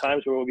often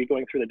times where we'll be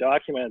going through the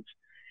documents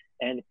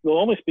and we'll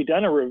almost be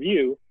done a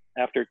review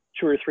after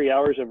 2 or 3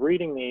 hours of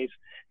reading these,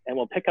 and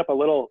we'll pick up a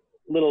little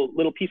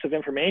piece of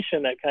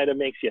information that kind of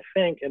makes you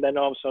think, and then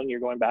all of a sudden you're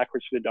going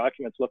backwards through the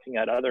documents looking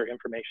at other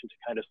information to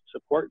kind of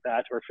support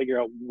that or figure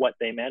out what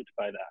they meant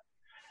by that.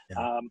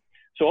 Yeah.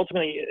 So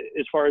ultimately,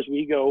 as far as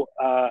we go,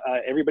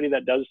 everybody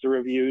that does the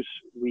reviews,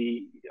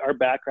 our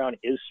background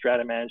is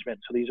strata management.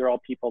 So these are all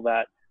people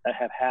that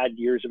have had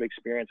years of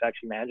experience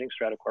actually managing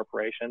strata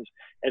corporations,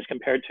 as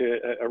compared to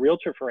a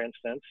realtor, for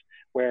instance,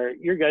 where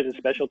your guys'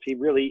 specialty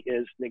really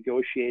is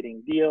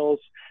negotiating deals,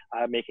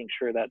 making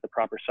sure that the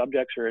proper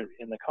subjects are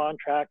in the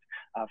contract,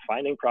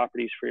 finding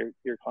properties for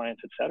your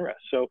clients, et cetera.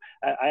 So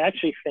I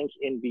actually think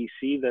in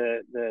BC,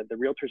 the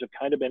realtors have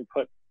kind of been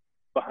put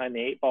behind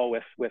the 8 ball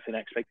with an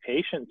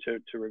expectation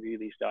to review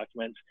these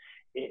documents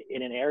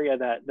in an area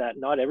that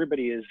not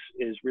everybody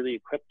is really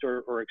equipped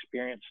or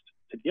experienced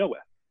to deal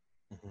with.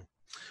 Mm-hmm.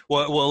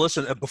 Well,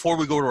 listen, before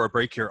we go to our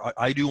break here,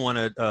 I do want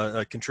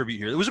to contribute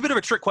here. It was a bit of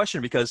a trick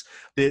question, because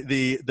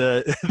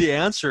the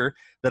answer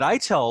that I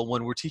tell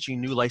when we're teaching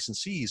new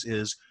licensees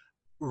is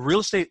real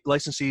estate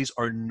licensees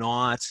are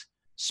not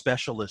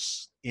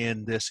specialists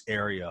in this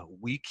area.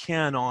 We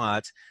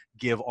cannot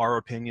give our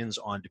opinions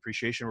on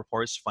depreciation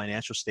reports,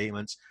 financial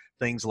statements,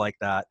 things like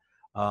that.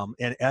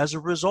 And as a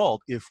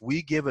result, if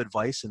we give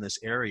advice in this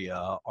area,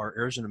 our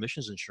errors and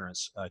omissions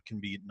insurance can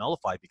be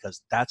nullified,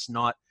 because that's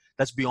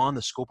beyond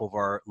the scope of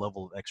our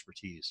level of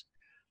expertise.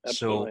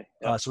 Absolutely.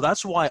 So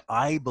that's why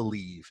I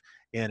believe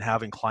in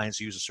having clients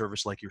use a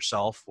service like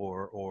yourself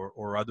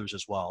or others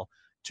as well,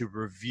 to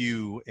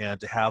review and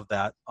to have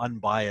that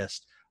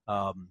unbiased,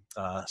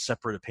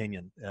 separate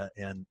opinion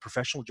and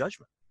professional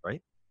judgment,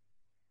 right?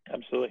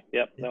 Absolutely.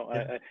 Yep. No,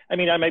 Yeah. I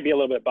mean, I might be a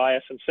little bit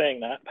biased in saying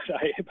that, but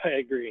I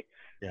agree.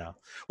 Yeah.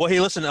 Well, hey,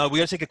 listen, we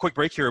got to take a quick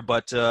break here,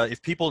 but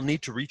if people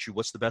need to reach you,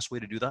 what's the best way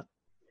to do that?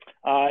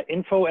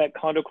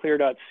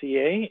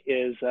 Info@condoclear.ca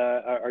is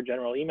our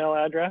general email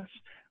address.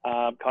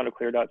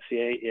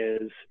 Condoclear.ca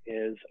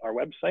is our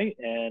website,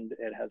 and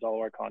it has all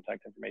of our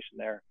contact information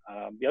there.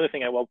 The other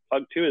thing I will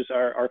plug too is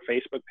our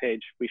Facebook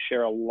page. We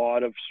share a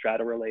lot of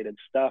strata related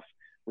stuff.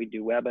 We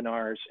do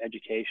webinars,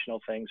 educational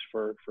things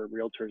for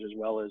realtors as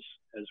well as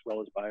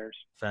buyers.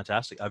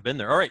 Fantastic. I've been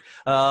there. All right.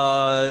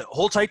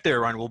 Hold tight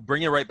there, Ryan. We'll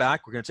bring you right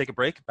back. We're going to take a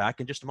break. Back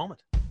in just a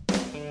moment.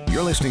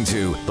 You're listening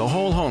to The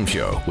Whole Home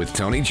Show with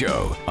Tony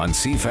Joe on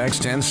CFAX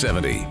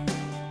 1070.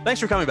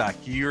 Thanks for coming back.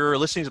 You're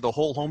listening to The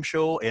Whole Home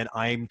Show, and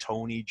I'm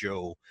Tony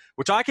Joe.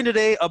 We're talking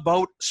today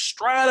about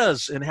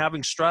stratas and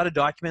having strata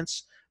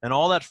documents and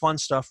all that fun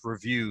stuff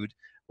reviewed.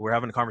 We're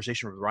having a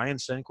conversation with Ryan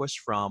Stenquist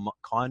from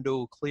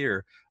Condo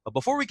Clear.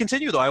 Before we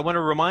continue, though, I want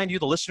to remind you,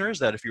 the listeners,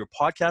 that if you're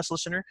a podcast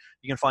listener,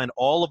 you can find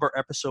all of our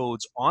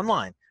episodes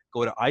online.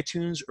 Go to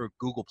iTunes or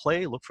Google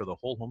Play, look for The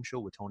Whole Home Show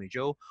with Tony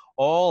Joe.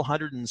 All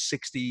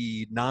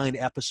 169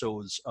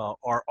 episodes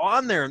are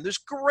on there, and there's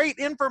great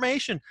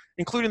information,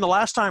 including the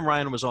last time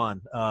Ryan was on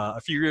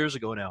a few years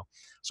ago now.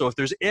 So if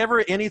there's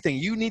ever anything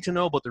you need to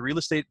know about the real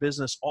estate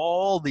business,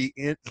 all the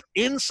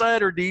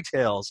insider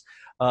details,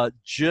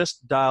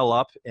 just dial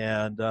up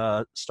and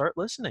start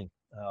listening.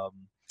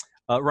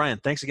 Ryan,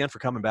 thanks again for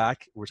coming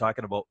back. We're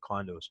talking about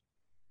condos.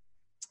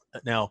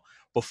 Now,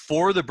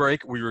 before the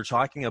break, we were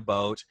talking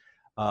about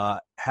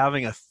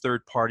having a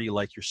third party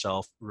like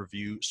yourself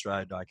review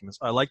strata documents.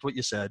 I liked what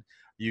you said.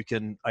 You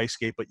can ice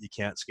skate, but you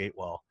can't skate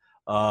well.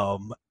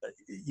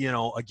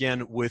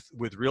 Again, with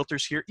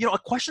realtors here, a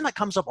question that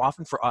comes up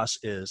often for us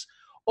is,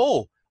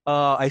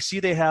 I see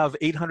they have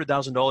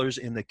 $800,000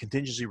 in the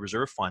contingency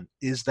reserve fund.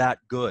 Is that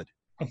good?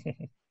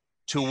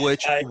 To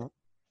which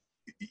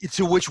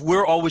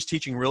we're always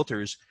teaching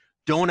realtors,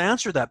 don't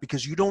answer that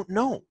because you don't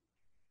know.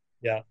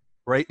 Yeah.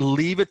 Right?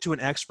 Leave it to an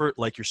expert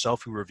like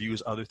yourself who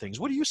reviews other things.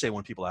 What do you say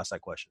when people ask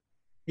that question?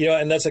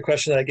 And that's a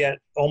question that I get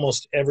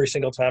almost every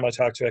single time I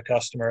talk to a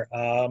customer.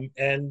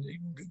 And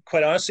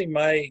quite honestly,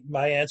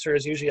 my answer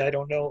is usually I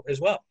don't know as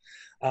well,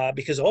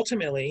 because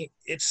ultimately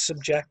it's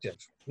subjective.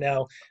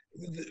 Now,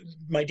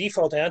 my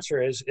default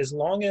answer is, as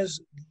long as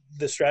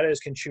the strata is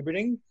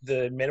contributing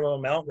the minimum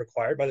amount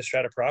required by the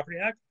Strata Property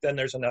Act, then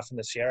there's enough in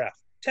the CRF,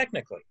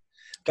 technically.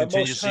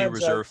 Contingency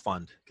reserve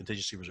fund. Yeah.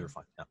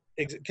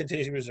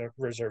 Contingency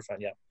reserve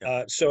fund. Yeah.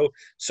 So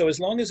as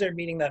long as they're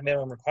meeting that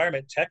minimum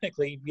requirement,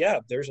 technically,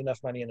 yeah, there's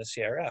enough money in the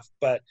CRF.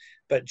 But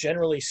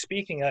generally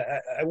speaking,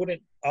 I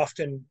wouldn't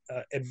often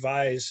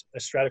advise a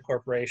strata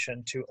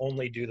corporation to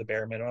only do the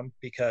bare minimum,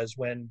 because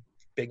when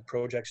big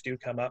projects do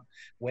come up,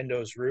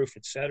 windows, roof,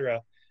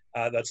 etc.,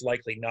 that's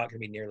likely not going to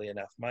be nearly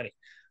enough money.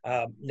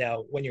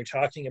 Now, when you're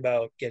talking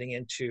about getting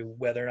into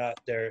whether or not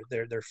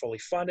they're fully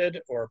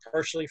funded or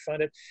partially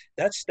funded,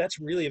 that's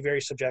really a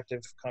very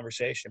subjective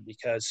conversation,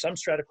 because some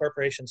strata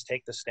corporations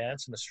take the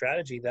stance and the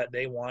strategy that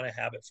they want to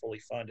have it fully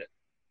funded,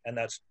 and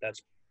that's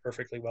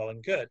perfectly well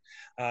and good.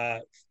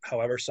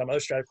 However, some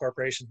other strata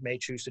corporations may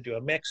choose to do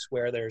a mix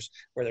where there's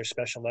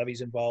special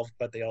levies involved,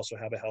 but they also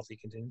have a healthy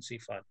contingency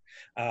fund.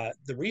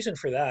 The reason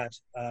for that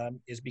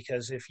is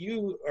because if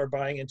you are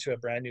buying into a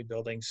brand new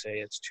building, say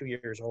it's 2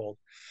 years old,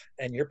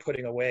 and you're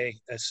putting away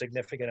a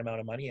significant amount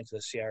of money into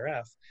the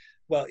CRF,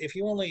 well, if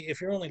you're only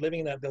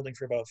living in that building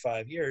for about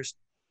 5 years,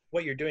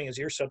 what you're doing is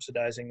you're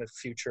subsidizing the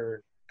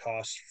future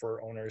costs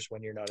for owners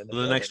when you're not in the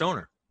building. Next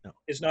owner. No.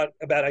 Is not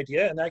a bad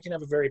idea, and that can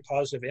have a very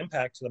positive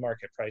impact to the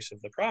market price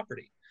of the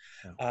property.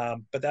 Yeah.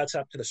 But that's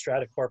up to the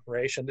strata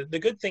corporation. The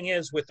good thing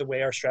is, with the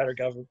way our strata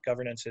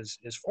governance is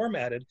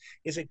formatted,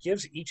 is it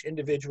gives each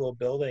individual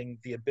building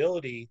the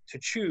ability to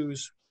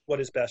choose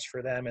what is best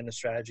for them and the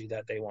strategy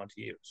that they want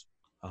to use.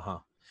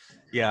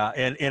 Yeah,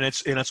 and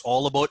it's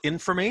all about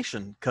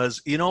information,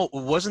 because it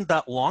wasn't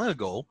that long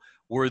ago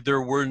where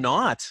there were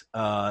not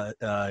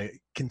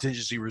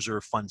contingency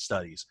reserve fund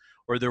studies,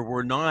 or there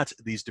were not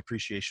these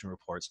depreciation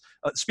reports.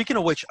 Speaking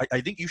of which,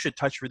 I think you should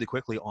touch really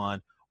quickly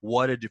on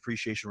what a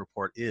depreciation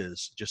report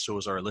is, just so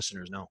as our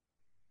listeners know.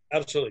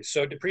 Absolutely.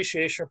 So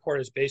depreciation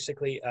report is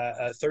basically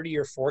a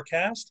 30-year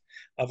forecast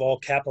of all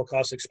capital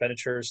cost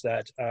expenditures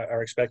that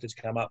are expected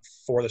to come up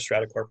for the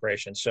strata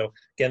corporation. So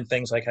again,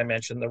 things like I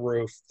mentioned, the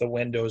roof, the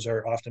windows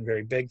are often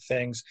very big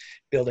things,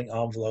 building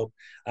envelope.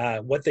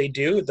 What they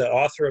do, the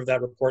author of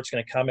that report is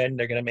going to come in,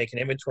 they're going to make an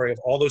inventory of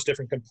all those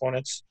different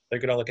components. They're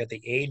going to look at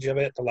the age of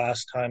it, the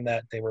last time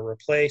that they were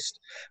replaced.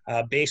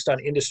 Based on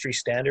industry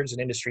standards and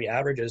industry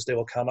averages, they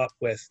will come up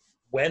with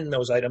when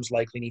those items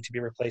likely need to be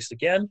replaced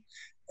again,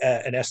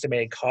 an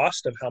estimated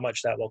cost of how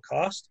much that will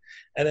cost,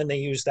 and then they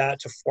use that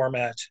to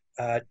format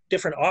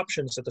different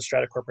options that the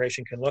strata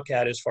corporation can look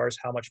at as far as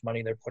how much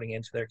money they're putting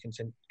into their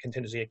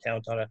contingency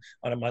account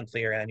on a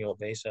monthly or annual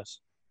basis.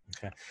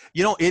 Okay.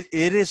 You know, it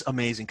is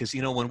amazing because,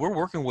 you know, when we're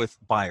working with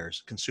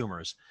buyers,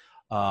 consumers,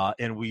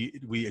 and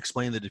we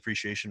explain the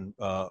depreciation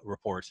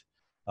report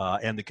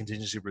and the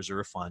contingency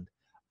reserve fund,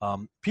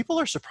 people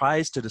are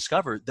surprised to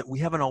discover that we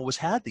haven't always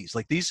had these.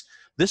 Like this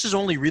has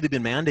only really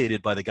been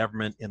mandated by the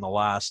government in the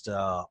last,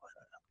 I'm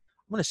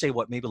going to say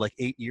maybe like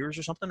 8 years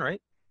or something,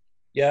 right?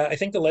 Yeah, I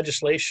think the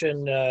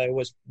legislation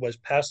was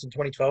passed in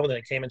 2012 and then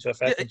it came into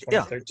effect in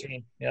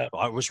 2013. Yeah,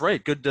 well, I was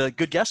right.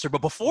 Good guess there.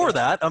 But before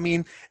that, I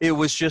mean, it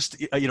was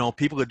just, you know,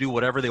 people could do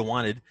whatever they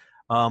wanted.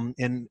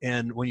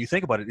 And when you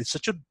think about it, it's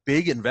such a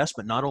big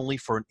investment, not only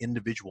for an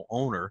individual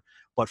owner,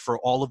 but for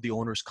all of the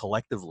owners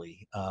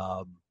collectively.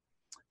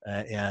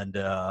 And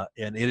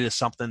it is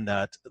something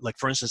that, like,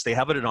 for instance, they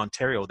have it in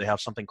Ontario. They have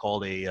something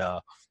called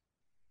a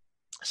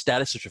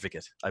status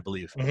certificate, I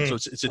believe. Mm-hmm. So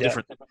it's a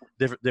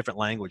different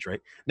language, right?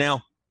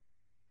 Now,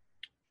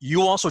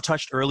 you also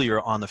touched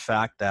earlier on the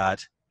fact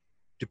that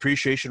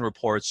depreciation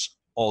reports,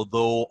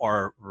 although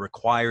are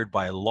required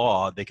by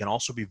law, they can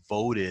also be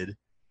voted.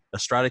 A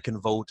strata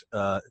can vote.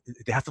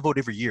 They have to vote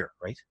every year,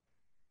 right?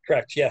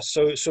 Correct. Yes.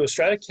 So a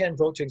strata can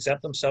vote to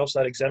exempt themselves.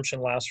 That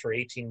exemption lasts for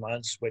 18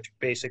 months, which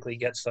basically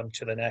gets them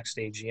to the next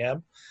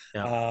AGM.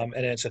 Yeah.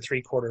 And it's a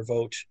 3/4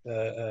 vote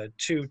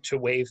to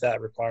waive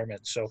that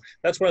requirement. So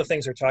that's one of the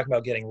things they're talking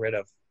about, getting rid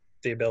of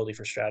the ability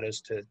for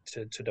stratas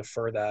to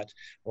defer that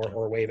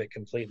or waive it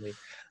completely.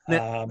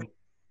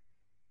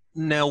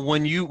 Now,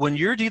 when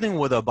you're dealing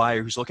with a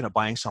buyer who's looking at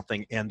buying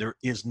something and there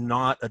is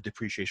not a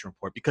depreciation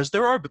report, because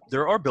there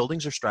are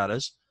buildings or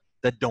stratas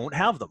that don't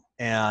have them,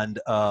 and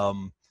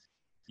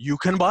you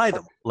can buy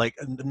them. Like,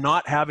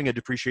 not having a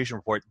depreciation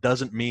report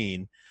doesn't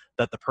mean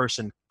that the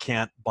person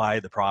can't buy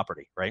the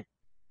property, right?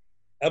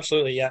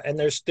 Absolutely, yeah. And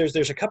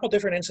there's a couple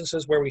different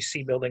instances where we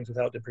see buildings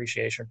without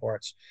depreciation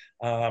reports.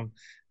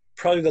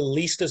 Probably the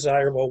least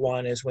desirable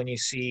one is when you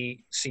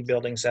see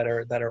buildings that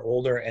are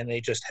older and they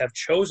just have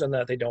chosen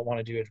that they don't want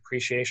to do a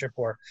depreciation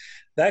report.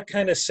 That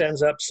kind of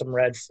sends up some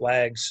red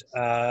flags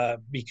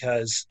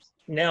because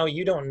now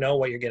you don't know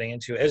what you're getting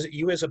into. As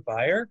a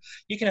buyer,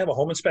 you can have a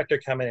home inspector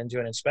come in and do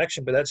an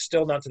inspection, but that's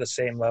still not to the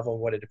same level of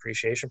what a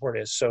depreciation report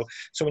is. So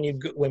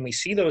when we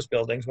see those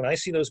buildings, when I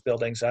see those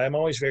buildings, I'm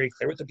always very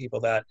clear with the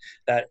people that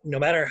no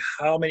matter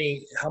how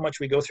much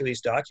we go through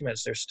these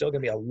documents, there's still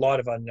going to be a lot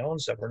of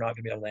unknowns that we're not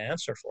going to be able to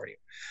answer for you.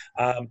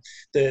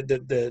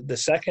 The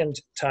second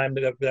time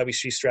that we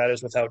see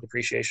stratas without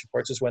depreciation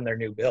reports is when they're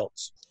new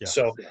builds. Yeah.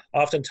 So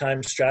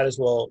oftentimes stratas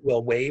will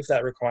waive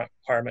that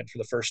requirement for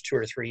the first 2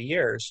 or 3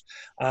 years.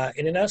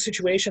 And in that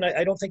situation,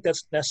 I don't think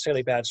that's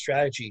necessarily a bad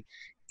strategy.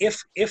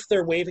 If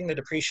they're waiving the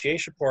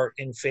depreciation report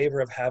in favor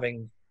of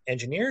having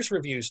engineers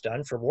reviews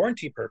done for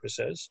warranty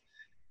purposes,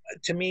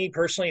 to me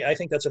personally, I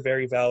think that's a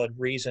very valid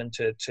reason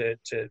to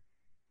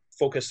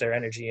focus their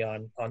energy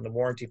on the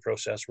warranty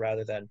process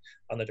rather than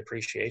on the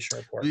depreciation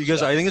report.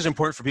 Because I think it's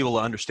important for people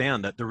to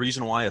understand that the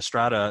reason why a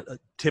strata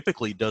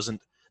typically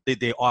doesn't,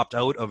 they opt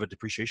out of a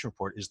depreciation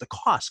report is the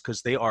cost,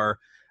 because they are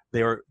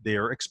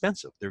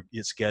expensive.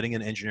 It's getting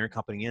an engineering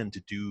company in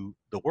to do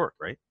the work,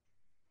 right?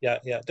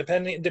 Yeah.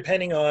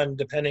 Depending on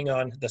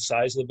the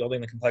size of the building,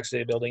 the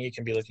complexity of the building, you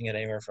can be looking at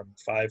anywhere from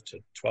 $5,000 to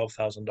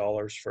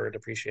 $12,000 for a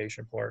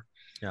depreciation report.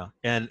 Yeah,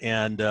 and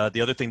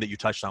the other thing that you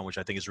touched on, which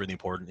I think is really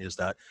important, is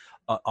that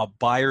a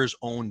buyer's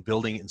own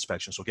building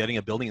inspection. So getting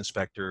a building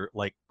inspector,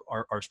 like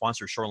our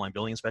sponsor, Shoreline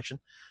Building Inspection,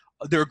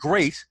 they're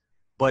great,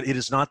 but it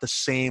is not the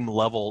same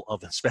level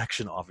of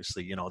inspection.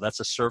 Obviously, you know, that's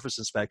a surface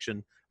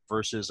inspection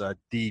versus a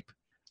deep,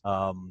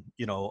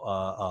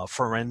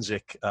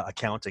 forensic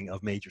accounting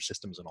of major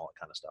systems and all that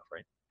kind of stuff,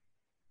 right?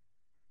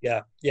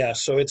 Yeah.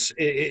 So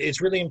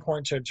it's really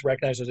important to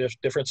recognize the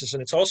differences,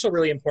 and it's also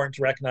really important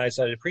to recognize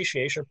that a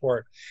depreciation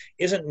report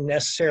isn't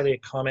necessarily a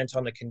comment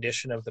on the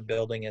condition of the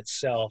building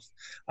itself.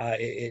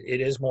 It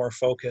is more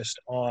focused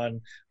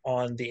on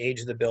the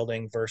age of the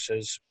building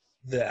versus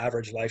the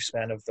average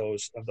lifespan of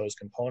those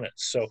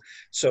components.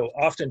 So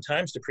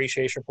oftentimes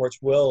depreciation reports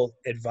will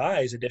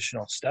advise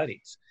additional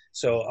studies.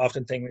 So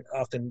often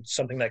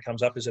something that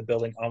comes up is a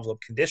building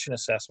envelope condition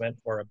assessment,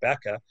 or a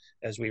BECA,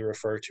 as we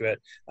refer to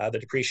it. The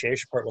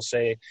depreciation report will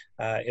say,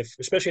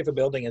 especially if a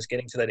building is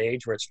getting to that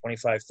age where it's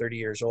 25, 30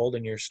 years old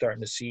and you're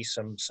starting to see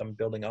some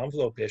building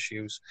envelope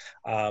issues,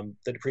 the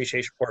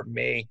depreciation report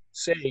may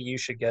say you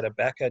should get a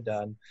BECA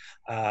done.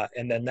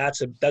 And then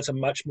that's a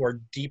much more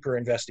deeper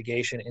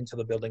investigation into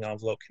the building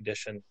envelope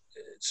condition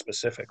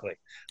specifically.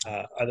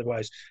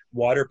 Otherwise,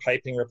 water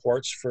piping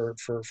reports for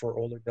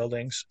older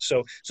buildings.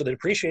 So the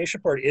depreciation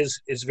report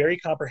is very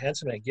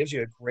comprehensive, and it gives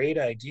you a great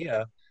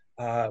idea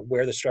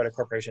where the strata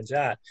corporation's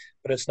at,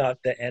 but it's not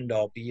the end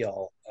all be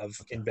all of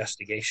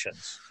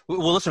investigations.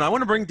 Well, listen, I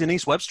want to bring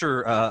Denise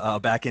Webster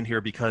back in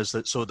here, because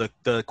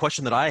the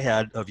question that I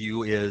had of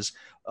you is,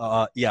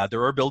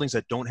 there are buildings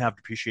that don't have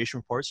depreciation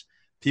reports.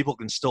 People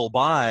can still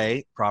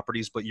buy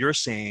properties, but you're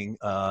saying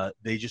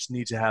they just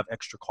need to have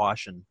extra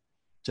caution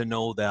to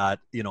know that,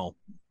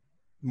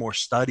 more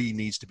study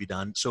needs to be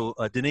done. So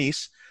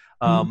Denise,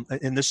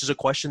 and this is a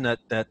question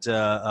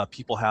that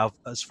people have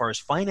as far as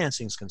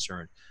financing is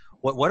concerned.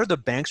 What are the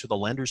banks or the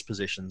lenders'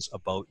 positions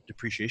about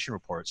depreciation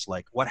reports?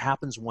 Like, what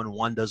happens when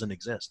one doesn't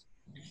exist?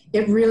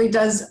 It really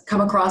does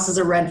come across as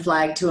a red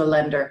flag to a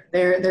lender.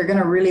 They're going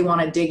to really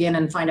want to dig in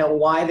and find out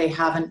why they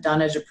haven't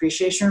done a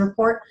depreciation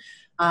report.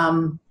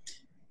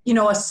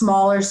 A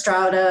smaller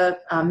strata,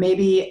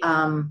 maybe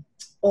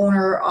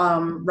owner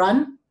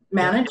run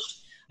managed.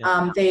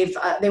 Yeah.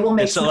 They will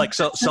make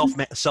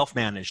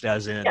self-managed,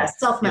 as in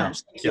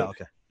self-managed. Yeah.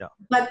 Okay. Yeah.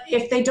 But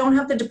if they don't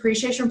have the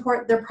depreciation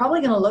report, they're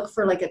probably going to look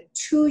for like a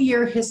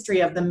 2-year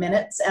history of the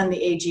minutes and the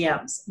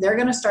AGMs. They're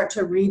going to start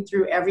to read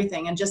through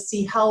everything and just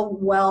see how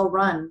well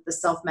run the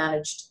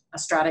self-managed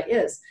strata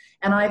is.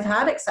 And I've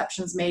had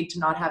exceptions made to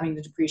not having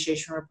the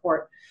depreciation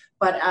report.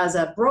 But as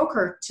a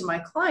broker to my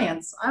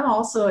clients, I'm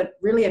also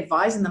really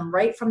advising them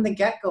right from the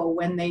get-go,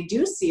 when they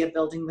do see a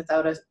building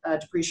without a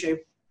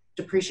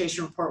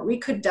depreciation report, we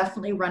could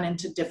definitely run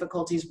into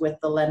difficulties with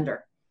the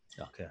lender.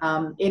 Okay.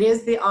 It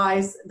is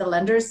the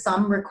lenders,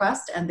 some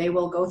request, and they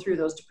will go through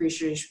those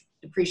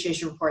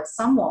depreciation reports,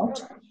 some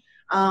won't.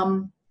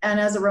 And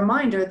as a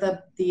reminder,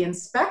 the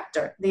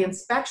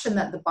inspection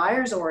that the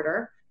buyers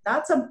order,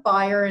 that's a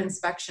buyer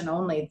inspection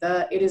only.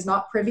 It is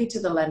not privy to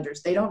the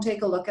lenders. They don't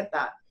take a look at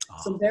that.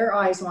 So their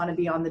eyes want to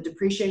be on the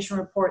depreciation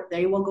report.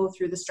 They will go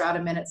through the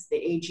strata minutes, the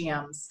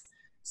AGMs.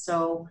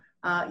 So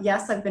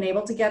yes, I've been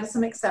able to get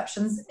some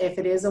exceptions if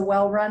it is a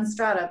well-run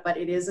strata, but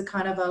it is a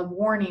kind of a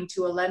warning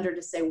to a lender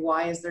to say,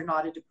 why is there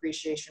not a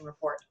depreciation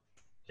report?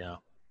 Yeah.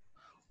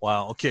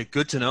 Wow. Okay.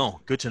 Good to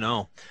know. Good to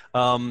know.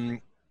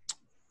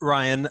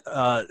 Ryan,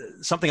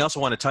 something else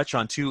I want to touch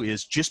on too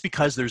is, just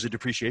because there's a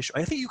depreciation,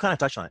 I think you kind of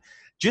touched on it.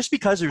 Just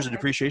because there's a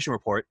depreciation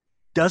report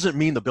doesn't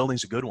mean the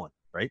building's a good one,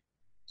 right?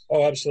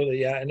 Oh, absolutely.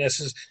 Yeah. And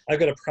I've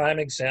got a prime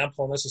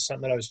example, and this is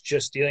something that I was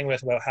just dealing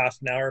with about half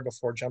an hour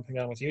before jumping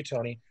on with you,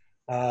 Tony.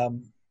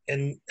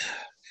 And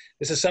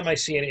this is something I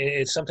see, and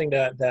it's something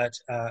that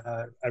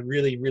I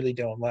really, really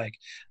don't like.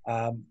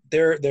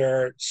 There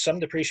are some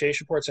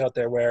depreciation reports out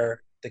there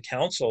where the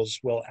councils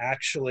will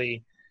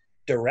actually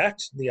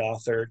direct the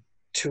author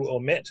to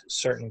omit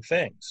certain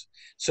things.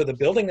 So the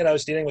building that I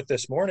was dealing with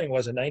this morning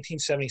was a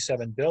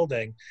 1977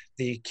 building.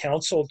 The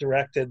council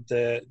directed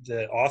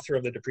the author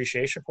of the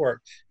depreciation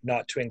report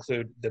not to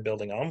include the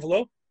building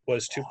envelope,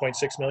 was $2.6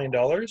 million,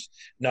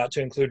 not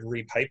to include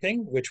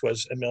repiping, which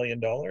was $1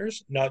 million,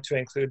 not to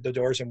include the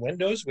doors and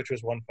windows, which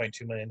was $1.2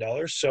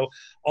 million. So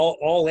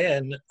all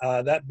in,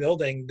 that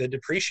building, the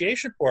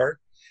depreciation report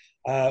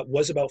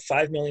was about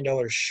 $5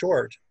 million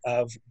short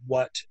of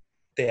what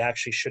they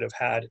actually should have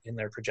had in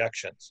their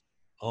projections.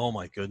 Oh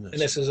my goodness.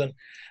 And this isn't,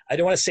 I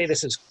don't want to say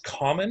this is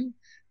common,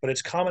 but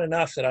it's common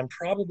enough that I'm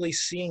probably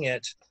seeing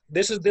it.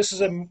 This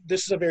is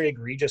a very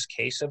egregious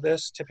case of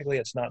this. Typically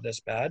it's not this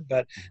bad,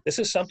 but this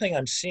is something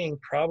I'm seeing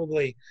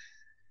probably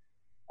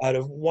out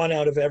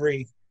of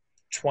every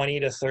 20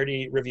 to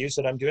 30 reviews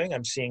that I'm doing.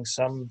 I'm seeing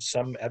some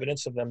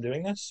evidence of them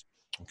doing this.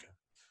 Okay.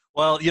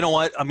 Well, you know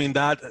what? I mean,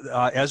 that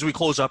as we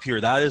close up here,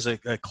 that is a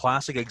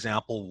classic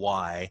example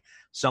why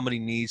somebody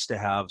needs to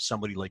have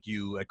somebody like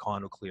you at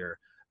Condo Clear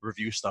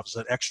review stuff. It's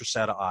an extra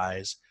set of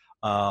eyes.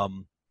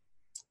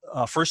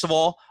 First of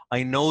all,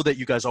 I know that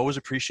you guys always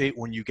appreciate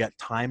when you get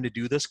time to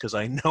do this, because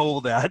I know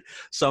that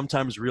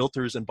sometimes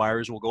realtors and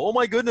buyers will go, oh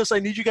my goodness, I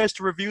need you guys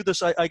to review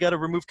this. I got to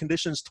remove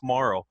conditions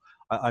tomorrow.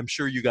 I'm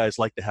sure you guys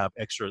like to have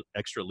extra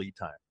lead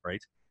time,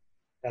 right?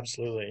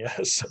 Absolutely,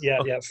 yes. Yeah.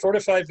 4 to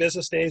 5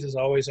 business days is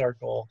always our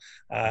goal.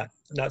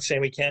 Not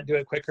saying we can't do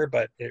it quicker,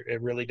 but it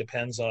really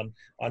depends on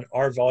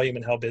our volume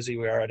and how busy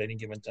we are at any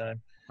given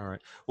time. All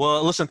right.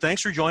 Well, listen,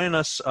 thanks for joining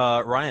us,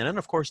 Ryan, and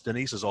of course,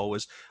 Denise, as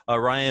always.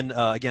 Ryan,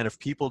 again, if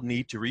people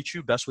need to reach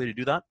you, best way to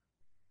do that?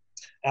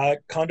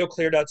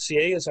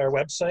 CondoClear.ca is our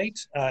website.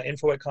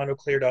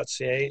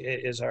 info@CondoClear.ca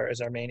is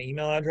our main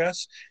email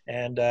address.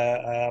 And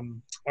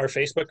our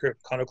Facebook group,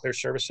 Condo Clear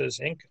Services,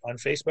 Inc. on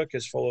Facebook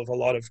is full of a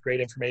lot of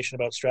great information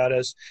about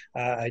stratas.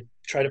 I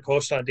try to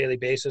post on a daily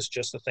basis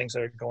just the things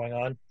that are going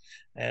on.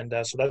 And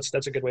so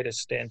that's a good way to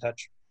stay in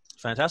touch.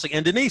 Fantastic.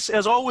 And Denise,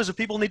 as always, if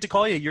people need to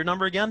call you, your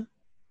number again?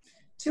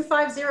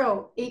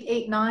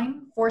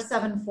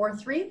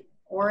 250-889-4743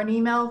 or an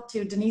email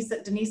to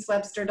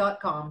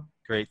denise@denisewebster.com.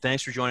 Great.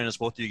 Thanks for joining us,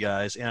 both of you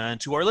guys.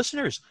 And to our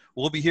listeners,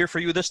 we'll be here for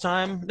you this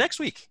time next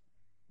week.